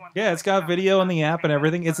video. yeah, it's got video in the app and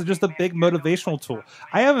everything. It's just a big motivational tool.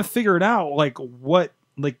 I haven't figured out what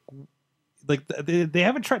they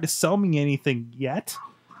haven't tried to sell me anything yet.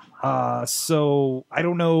 So I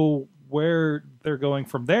don't know where they're going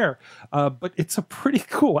from there. But it's a pretty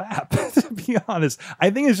cool app, to be honest. I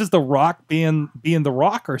think it's just The Rock being The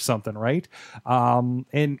Rock or something, right?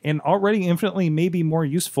 And already infinitely maybe more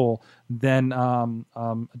useful than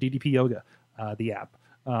DDP Yoga, the app.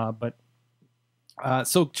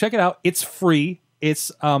 So check it out. It's free.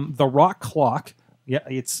 It's The Rock Clock. Yeah,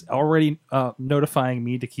 it's already notifying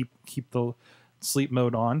me to keep the sleep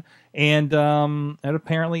mode on, and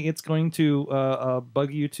apparently it's going to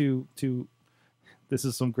bug you to. This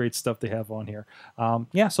is some great stuff they have on here.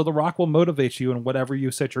 So The Rock will motivate you in whatever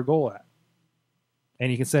you set your goal at,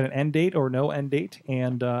 and you can set an end date or no end date,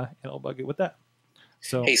 and it'll bug you with that.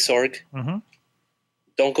 So Hey Sorg, mm-hmm.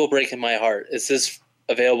 Don't go breaking my heart. Is this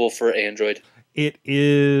available for Android? It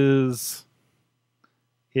is.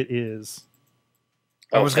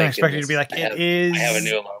 I was going to thank expect you to be goodness. like, I it have is. a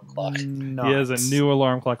new alarm clock. He has a new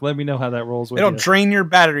alarm clock. Let me know how that rolls with It'll you. drain your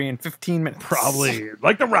battery in 15 minutes. Probably.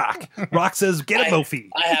 Like the Rock. Rock says, get a Mophie.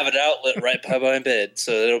 I have an outlet right by my bed,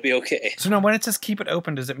 so it'll be okay. So now, when it says keep it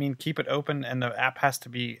open, does it mean keep it open and the app has to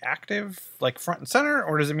be active, like front and center,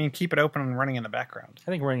 or does it mean keep it open and running in the background?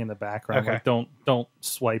 I think running in the background. Okay. Like don't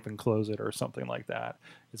swipe and close it or something like that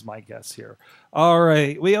is my guess here. All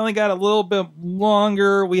right. We only got a little bit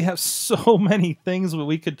longer. We have so many things that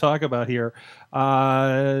we could talk about here.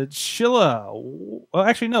 Chilla. Well,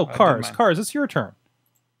 actually, no. Cars. It's your turn.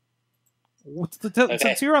 What's Okay.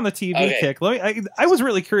 Since you're on the TV Okay. kick, I was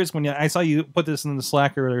really curious when I saw you put this in the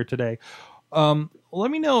Slack earlier today.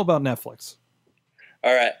 Let me know about Netflix.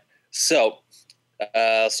 All right. So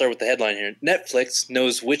I'll start with the headline here. Netflix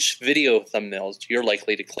knows which video thumbnails you're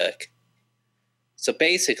likely to click. So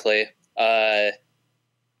basically, the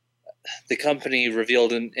company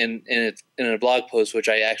revealed in a blog post, which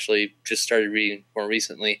I actually just started reading more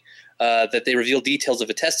recently, that they reveal details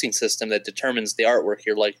of a testing system that determines the artwork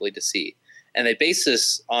you're likely to see. And they base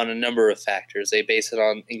this on a number of factors. They base it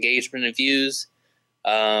on engagement and views,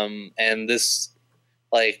 and this,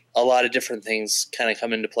 like, a lot of different things kind of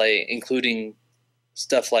come into play, including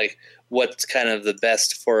stuff like what's kind of the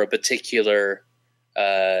best for a particular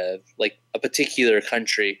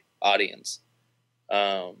country audience.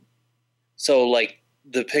 So like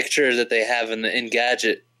the picture that they have in the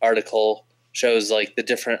Engadget article shows like the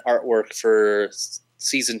different artwork for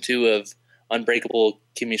season 2 of Unbreakable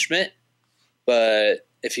Kimmy Schmidt. But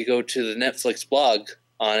if you go to the Netflix blog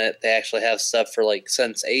on it, they actually have stuff for like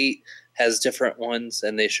Sense8 has different ones,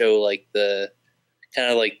 and they show like the kind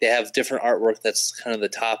of like they have different artwork that's kind of the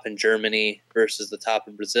top in Germany versus the top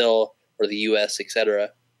in Brazil or the US,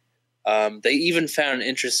 etc. They even found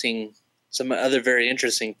some other very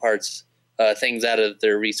interesting things out of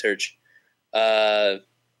their research,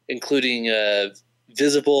 including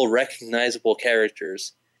visible, recognizable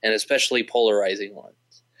characters, and especially polarizing ones.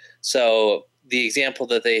 So the example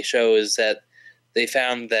that they show is that they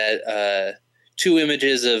found that 2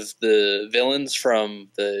 images of the villains from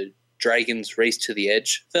the Dragon's Race to the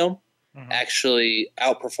Edge film actually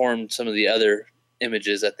outperformed some of the other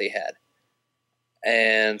images that they had.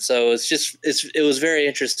 And so it was very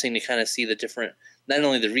interesting to kind of see the different, not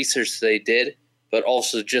only the research they did, but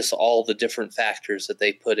also just all the different factors that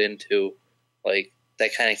they put into, like,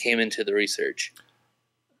 that kind of came into the research.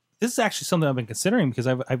 This is actually something I've been considering because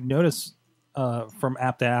I've noticed from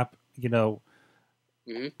app to app,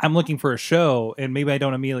 I'm looking for a show and maybe I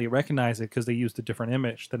don't immediately recognize it because they used a different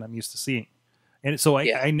image than I'm used to seeing. And so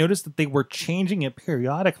I noticed that they were changing it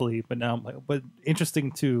periodically, but now I'm like, but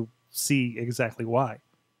interesting to see exactly why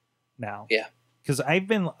now. Yeah. Because I've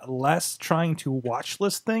been less trying to watch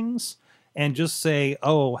list things and just say,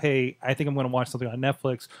 oh, hey, I think I'm going to watch something on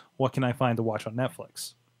Netflix. What can I find to watch on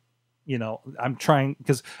Netflix? I'm trying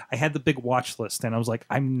because I had the big watch list and I was like,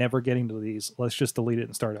 I'm never getting to these. Let's just delete it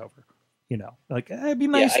and start over. Like it'd be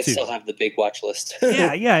nice. Yeah, I still have the big watch list.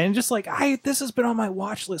 yeah, and just like this has been on my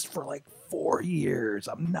watch list for like 4 years.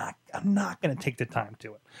 I'm not going to take the time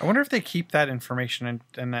to it. I wonder if they keep that information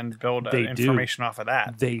and then build information off of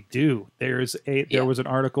that. They do. There was an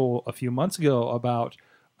article a few months ago about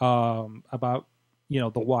the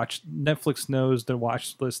Netflix knows the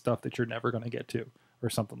watch list stuff that you're never going to get to or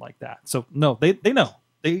something like that. So no, they know.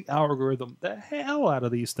 They algorithm the hell out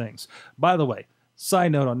of these things. By the way,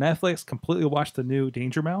 side note on Netflix, completely watched the new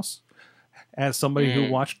Danger Mouse. As somebody who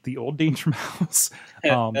watched the old Danger Mouse,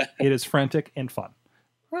 it is frantic and fun.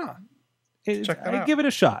 Huh. Check that I out. give it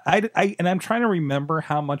a shot. And I'm trying to remember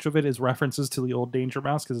how much of it is references to the old Danger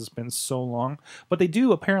Mouse because it's been so long. But they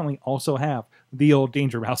do apparently also have the old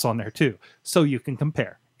Danger Mouse on there too, so you can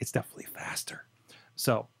compare. It's definitely faster.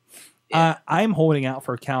 So I'm holding out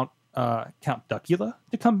for Count Duckula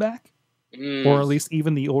to come back, or at least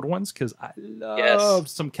even the old ones because I love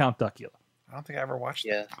some Count Duckula. I don't think I ever watched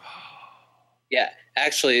Yeah. it. Yeah,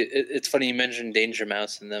 actually, it's funny you mentioned Danger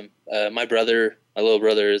Mouse and them. My little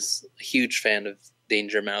brother, is a huge fan of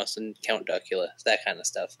Danger Mouse and Count Duckula, that kind of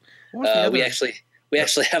stuff. We actually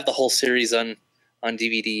have the whole series on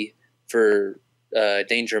DVD for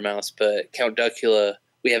Danger Mouse, but Count Duckula,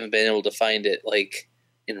 we haven't been able to find it like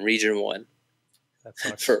in Region 1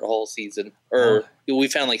 for a whole season. Or we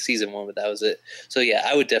found like season 1, but that was it. So yeah,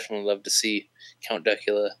 I would definitely love to see Count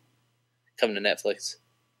Duckula come to Netflix.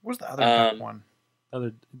 What was the other duck one?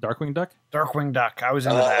 Other Darkwing Duck? Darkwing Duck. I was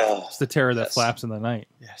into that. It's the terror that flaps in the night.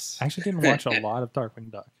 Yes. I actually didn't watch a lot of Darkwing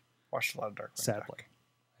Duck. Watched a lot of Darkwing Sadly. Duck.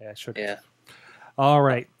 Yeah, I should. Yeah. All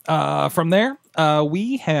right. From there,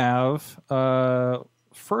 we have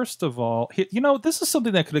first of all, this is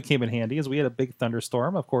something that could have came in handy, as we had a big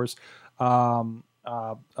thunderstorm, of course.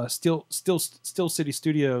 Steel City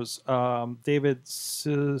Studios, David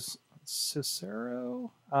Cicero,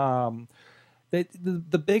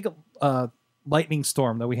 the big lightning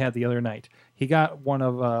storm that we had the other night. He got one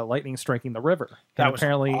of lightning striking the river. That And was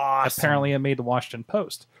apparently awesome. it made the Washington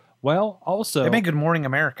Post. Well, also They made Good Morning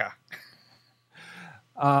America.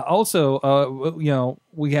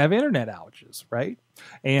 we have internet outages, right?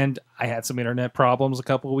 And I had some internet problems a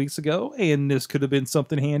couple of weeks ago, and this could have been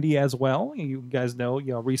something handy as well. You guys know,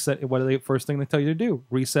 reset. What are the first thing they tell you to do?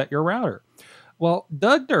 Reset your router. Well,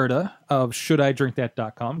 Doug Durda of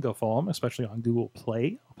shouldidrinkthat.com, go follow him, especially on Google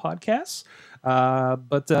Play podcasts.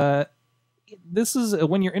 But this is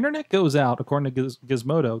when your internet goes out, according to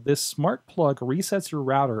Gizmodo, this smart plug resets your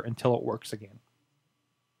router until it works again.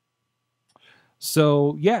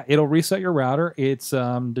 So yeah, it'll reset your router. It's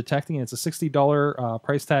detecting. It's a $60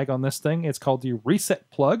 price tag on this thing. It's called the Reset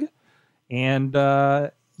Plug, and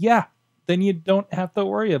then you don't have to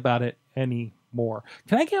worry about it anymore.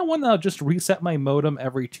 Can I get one that'll just reset my modem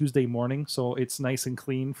every Tuesday morning, so it's nice and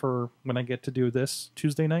clean for when I get to do this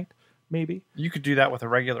Tuesday night? Maybe You could do that with a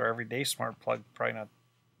regular everyday smart plug. Probably not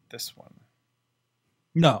this one.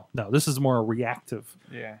 no. This is more a reactive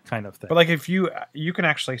kind of thing. But like if you can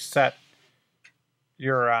actually set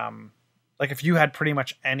your like if you had pretty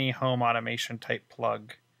much any home automation type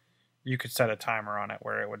plug, you could set a timer on it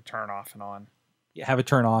where it would turn off and on. You have it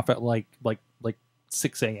turn off at like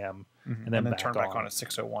 6 a.m. and then turn back on at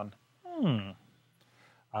 6:01.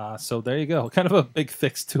 So there you go. Kind of a big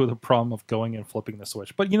fix to the problem of going and flipping the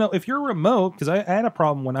switch. But if you're remote, because I had a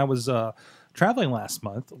problem when I was traveling last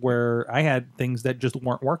month where I had things that just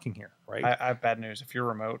weren't working here. Right. I have bad news. If you're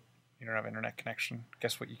remote, you don't have internet connection.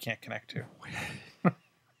 Guess what? You can't connect to.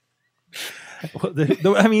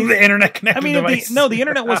 The internet connection device. The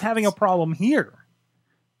internet was having a problem here.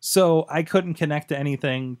 So I couldn't connect to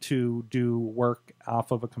anything to do work off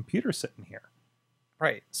of a computer sitting here.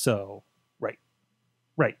 Right. So, right.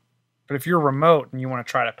 But if you're remote and you want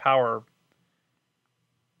to try to power...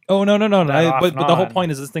 Oh, no. But the whole on.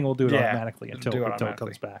 point is this thing will do it automatically until it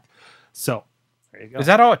comes back. So, there you go. Is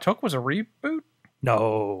that all it took? Was a reboot?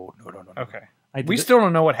 No. Okay. We still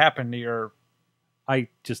don't know what happened to your... I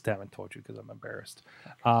just haven't told you because I'm embarrassed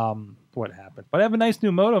what happened. But I have a nice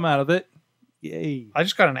new modem out of it. Yay. I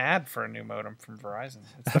just got an ad for a new modem from Verizon.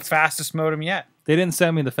 It's the fastest modem yet. They didn't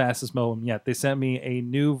send me the fastest modem yet. They sent me a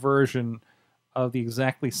new version of the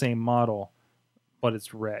exactly same model, but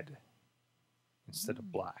it's red instead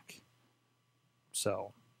of black.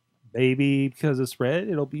 So, maybe because it's red,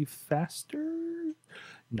 it'll be faster?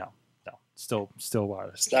 No. Still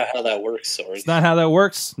wireless. It's not how that works, Sorg. It's not how that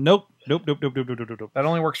works. Nope. That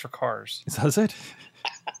only works for cars. Does it?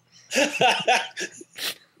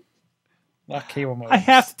 Not cable modems. I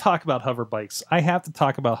have to talk about hover bikes. I have to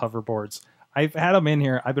talk about hoverboards. I've had them in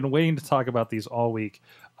here. I've been waiting to talk about these all week.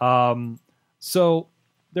 So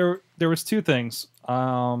there was two things.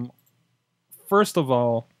 First of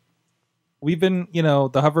all, we've been, the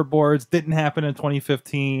hoverboards didn't happen in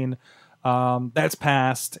 2015. That's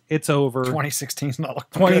past. It's over. 2016 is not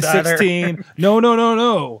looking 2016. good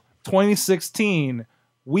No. 2016.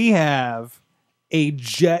 We have a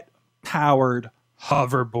jet-powered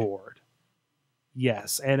hoverboard.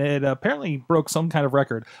 Yes, and it apparently broke some kind of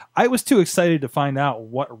record. I was too excited to find out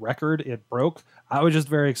what record it broke. I was just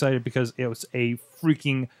very excited because it was a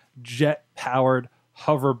freaking jet-powered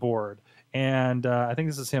hoverboard. And I think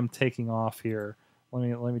this is him taking off here.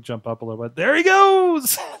 Let me jump up a little bit. There he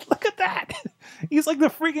goes! Look at that! He's like the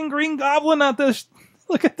freaking Green Goblin at this.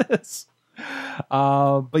 Look at this.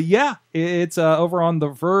 But yeah, it's over on The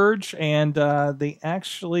Verge, and they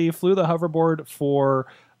actually flew the hoverboard for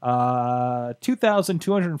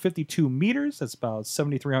 2,252 meters. That's about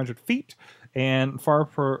 7,300 feet, and far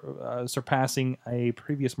surpassing a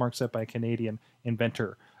previous mark set by a Canadian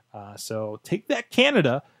inventor. So take that,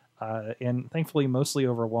 Canada, and thankfully mostly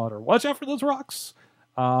over water. Watch out for those rocks.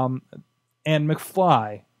 And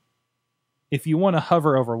McFly, if you want to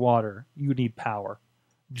hover over water, you need power.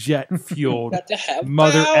 Jet fueled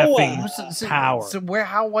mother effing power. So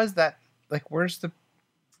how was that? Like, where's the...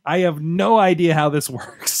 I have no idea how this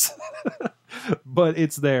works, but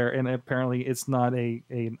it's there, and apparently it's not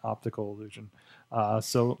an optical illusion.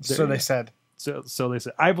 So they said. So they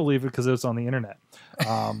said. I believe it because it was on the internet.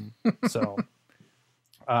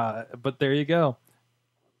 But there you go.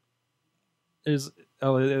 They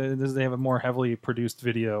have a more heavily produced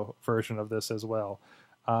video version of this as well.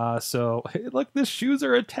 So hey, look, the shoes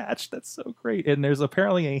are attached. That's so great. And there's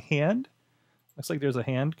apparently a hand. Looks like there's a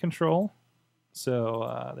hand control.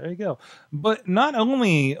 So there you go. But not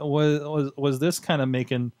only was this kind of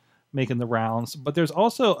making the rounds, but there's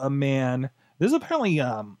also a man. This is apparently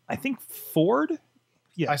I think Ford.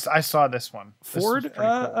 Yeah, I saw this one. Ford This was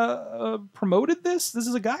pretty cool. promoted this. This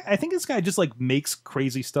is a guy. I think this guy just like makes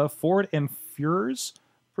crazy stuff. Ford and Furs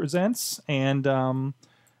presents, and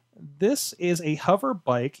this is a hover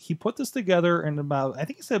bike. He put this together in about, I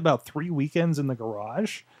think he said about 3 weekends in the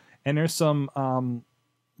garage. And there's some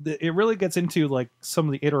it really gets into like some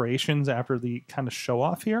of the iterations after the kind of show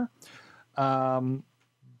off here.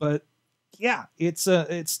 But yeah,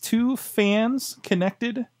 it's two fans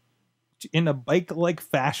connected in a bike like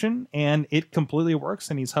fashion, and it completely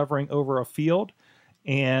works. And he's hovering over a field,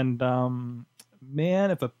 and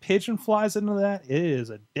man, if a pigeon flies into that, it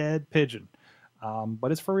is a dead pigeon.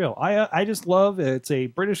 But it's for real. I just love it. It's a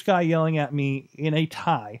British guy yelling at me in a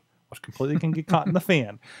tie, which completely can get caught in the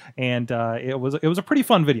fan. And it was a pretty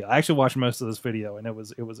fun video. I actually watched most of this video, and it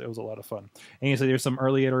was a lot of fun. And you say there's some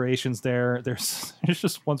early iterations there. There's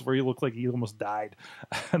just ones where he looked like he almost died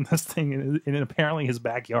in this thing in apparently his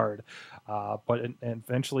backyard. And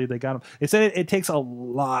eventually they got him. They said it takes a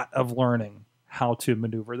lot of learning how to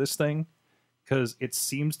maneuver this thing, because it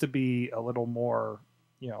seems to be a little more,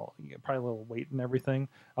 probably a little weight and everything.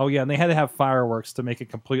 Oh yeah, and they had to have fireworks to make it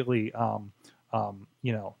completely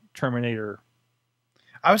Terminator.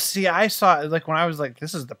 I saw like when I was like,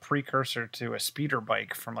 this is the precursor to a speeder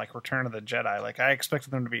bike from like Return of the Jedi. Like I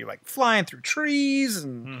expected them to be like flying through trees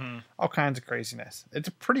and all kinds of craziness. It's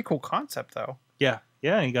a pretty cool concept though. Yeah,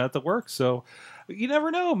 he got it to work. So you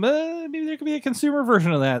never know. Maybe there could be a consumer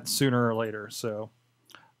version of that sooner or later. So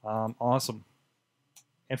awesome.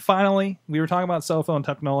 And finally, we were talking about cell phone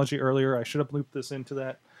technology earlier. I should have looped this into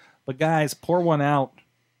that. But guys, pour one out.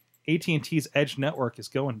 AT&T's Edge network is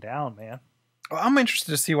going down, man. Well, I'm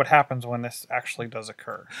interested to see what happens when this actually does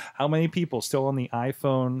occur. How many people still on the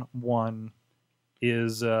iPhone 1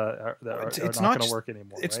 is are not going to work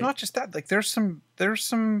anymore? It's right? not just that. Like there's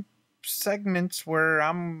some segments where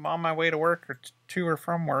I'm on my way to work or to or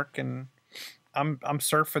from work, and I'm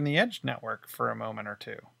surfing the Edge network for a moment or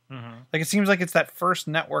two. Mm-hmm. Like it seems like it's that first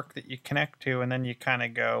network that you connect to, and then you kind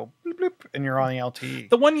of go bloop, bloop, and you're on the LTE.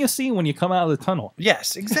 The one you see when you come out of the tunnel.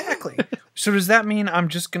 Yes, exactly. So does that mean I'm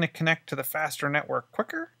just going to connect to the faster network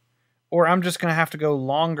quicker, or I'm just going to have to go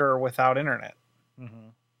longer without internet? Mm-hmm.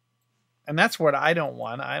 And that's what I don't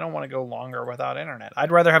want. I don't want to go longer without internet.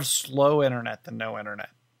 I'd rather have slow internet than no internet.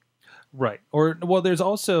 Right. Or, well, there's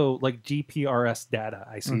also like GPRS data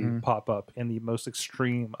I see pop up in the most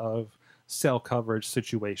extreme of cell coverage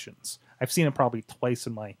situations. I've seen it probably twice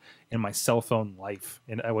in my cell phone life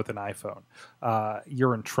with an iPhone.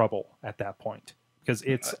 You're in trouble at that point because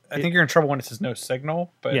I think you're in trouble when it says no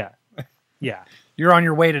signal. But yeah, you're on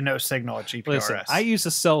your way to no signal at GPRS.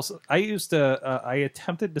 Listen, I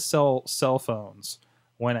attempted to sell cell phones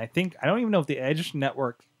when I don't even know if the Edge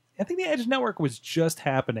network. I think the Edge network was just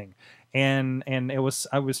happening, and I was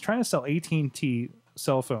trying to sell AT&T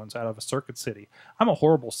cell phones out of a Circuit City. I'm a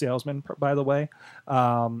horrible salesman, by the way,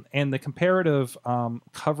 and the comparative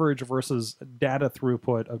coverage versus data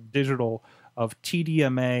throughput of digital of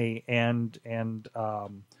TDMA and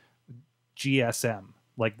GSM,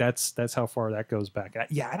 like that's how far that goes back.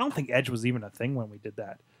 I don't think Edge was even a thing when we did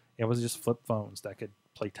that. It was just flip phones that could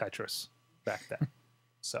play Tetris back then.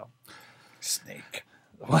 So Snake.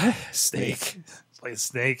 What? Snake. Play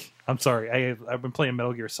Snake. I'm sorry. I've been playing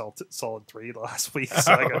Metal Gear Solid 3 the last week.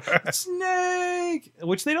 So I go, Snake!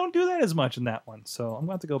 Which they don't do that as much in that one. So I'm going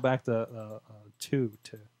to have to go back to 2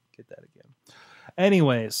 to get that again.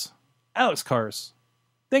 Anyways, Alex Cars,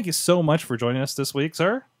 thank you so much for joining us this week,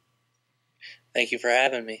 sir. Thank you for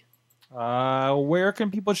having me. Where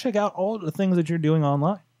can people check out all the things that you're doing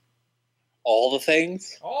online? All the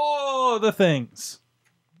things? All the things.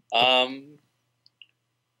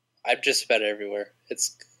 I'm just about everywhere.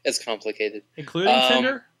 It's complicated. Including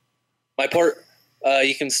Tinder? My port,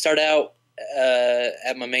 you can start out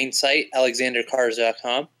at my main site,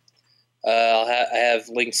 alexandercars.com. I have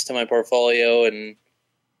links to my portfolio and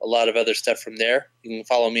a lot of other stuff from there. You can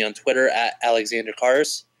follow me on Twitter at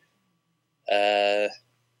alexandercars. Yeah,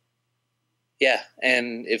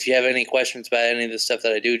 and if you have any questions about any of the stuff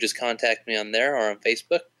that I do, just contact me on there or on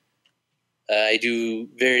Facebook. I do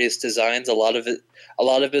various designs. A lot of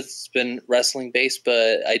it's been wrestling based,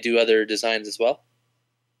 but I do other designs as well.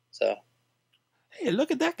 So, hey,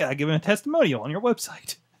 look at that guy giving a testimonial on your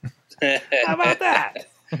website. How about that?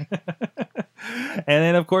 And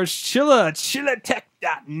then, of course, Chilla,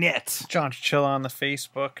 chillatech.net. John Chilla on the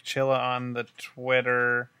Facebook, Chilla on the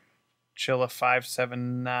Twitter,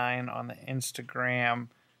 Chilla579 on the Instagram,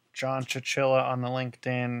 John Chichilla on the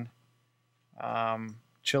LinkedIn.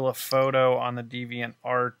 Chilla photo on the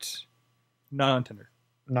DeviantArt. Not on Tinder.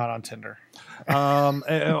 Not on Tinder.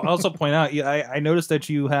 I'll also point out, I noticed that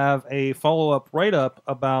you have a follow-up write-up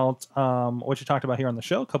about what you talked about here on the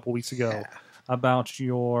show a couple weeks ago about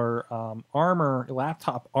your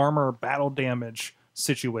laptop armor battle damage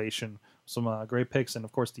situation. Some great pics, and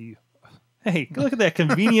of course hey, look at that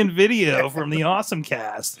convenient video from the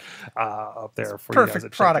Awesomecast up there for you guys to Perfect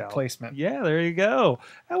check product out. placement. Yeah, there you go.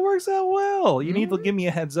 That works out well. You need to give me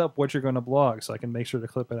a heads up what you're going to blog so I can make sure to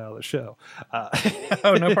clip it out of the show.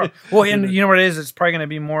 Oh, no problem. Well, and you know what it is? It's probably going to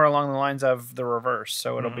be more along the lines of the reverse.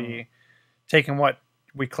 So it'll be taking what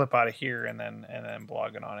we clip out of here and then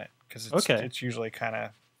blogging on it, because it's usually kind of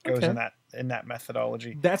goes in that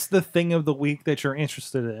methodology. That's the thing of the week that you're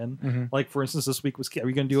interested in. Like, for instance, this week was, are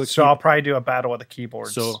you going to do a So I'll probably do a battle of the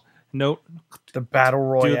keyboards. So note the battle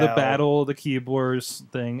royale. Do the battle of the keyboards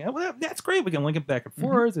thing. Well, that's great. We can link it back and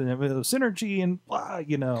forth and have a synergy and blah,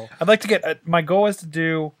 you know. I'd like to get my goal is to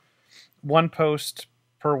do one post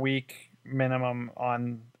per week minimum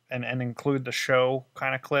on and include the show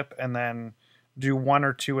kind of clip, and then do 1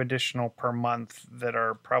 or 2 additional per month that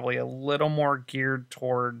are probably a little more geared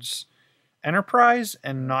towards enterprise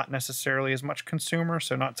and not necessarily as much consumer.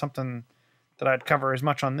 So not something that I'd cover as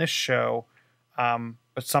much on this show,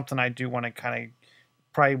 but something I do want to kind of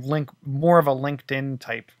probably link more of a LinkedIn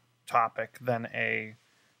type topic than a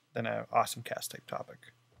Awesomecast type topic.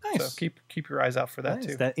 Nice. So keep your eyes out for that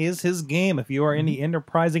too. That is his game. If you are in the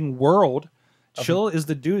enterprising world, Chilla is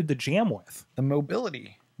the dude to jam with. The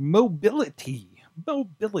mobility.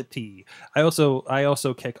 I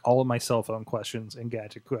also kick all of my cell phone questions and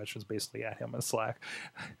gadget questions basically at him in Slack.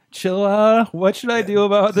 Chilla, what should I do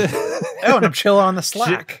about this? Oh, and I'm Chilla on the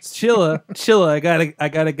Slack. Chilla, I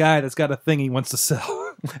got a guy that's got a thing he wants to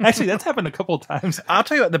sell. Actually, that's happened a couple of times. I'll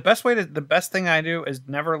tell you what, the best thing I do is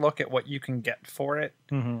never look at what you can get for it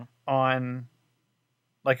on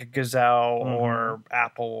like a Gazelle or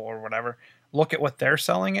Apple or whatever. Look at what they're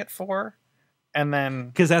selling it for. And then,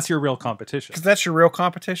 because that's your real competition.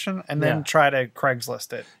 And then try to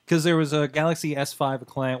Craigslist it. Because there was a Galaxy S5 a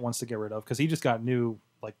client wants to get rid of because he just got new,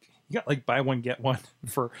 like he got like buy one get one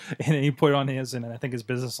for, and then he put it on his and I think his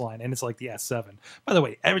business line, and it's like the S7. By the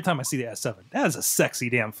way, every time I see the S7, that is a sexy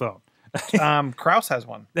damn phone. Kraus has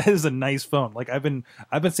one. That is a nice phone. Like I've been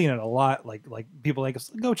seeing it a lot. Like people like,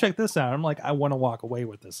 go check this out. I'm like, I want to walk away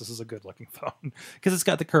with this. This is a good looking phone because it's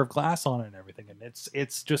got the curved glass on it and everything, and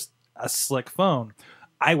it's just a slick phone.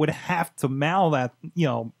 I would have to that,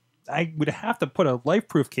 I would have to put a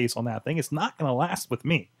life-proof case on that thing. It's not going to last with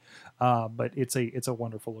me, but it's a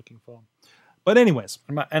wonderful looking phone. But anyways,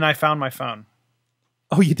 and I found my phone.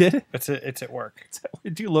 Oh, you did it? It's at work.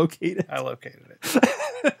 Did you locate it? I located it.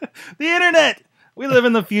 The internet. We live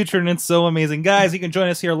in the future, and it's so amazing. Guys, you can join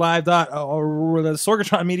us here live.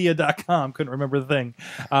 Sorgatronmedia.com. Couldn't remember the thing.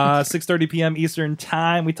 6:30 p.m. Eastern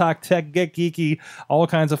Time. We talk tech, get geeky, all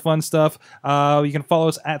kinds of fun stuff. You can follow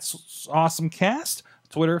us at Awesomecast,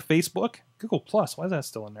 Twitter, Facebook, Google Plus. Why is that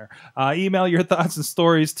still in there? Email your thoughts and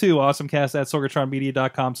stories to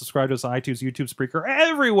awesomecast@sorgatronmedia.com. Subscribe to us on iTunes, YouTube, Spreaker,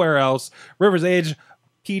 everywhere else. Rivers Age,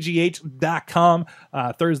 PGH.com,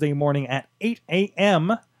 Thursday morning at 8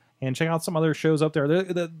 a.m. And check out some other shows up there.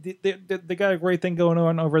 They got a great thing going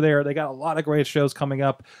on over there. They got a lot of great shows coming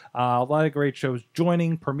up. A lot of great shows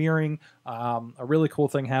joining, premiering. A really cool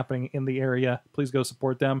thing happening in the area. Please go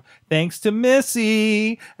support them. Thanks to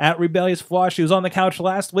Missy at Rebellious Flaw. She was on the couch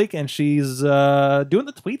last week, and she's doing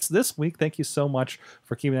the tweets this week. Thank you so much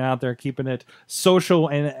for keeping it out there, keeping it social,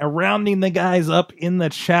 and rounding the guys up in the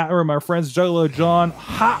chat room. Our friends Juggalo John,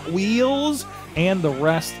 Hot Wheels, and the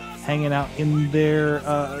rest hanging out in there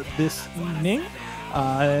this evening.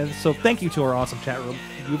 So thank you to our awesome chat room.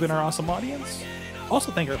 You've been our awesome audience.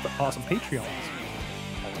 Also thank our awesome Patreons.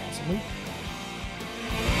 Have an awesome week.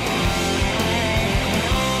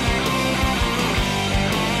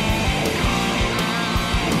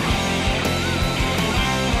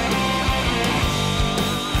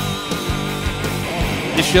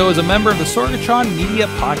 This show is a member of the Sorgatron Media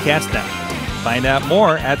Podcast Network. Find out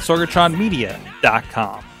more at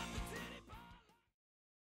sorgatronmedia.com.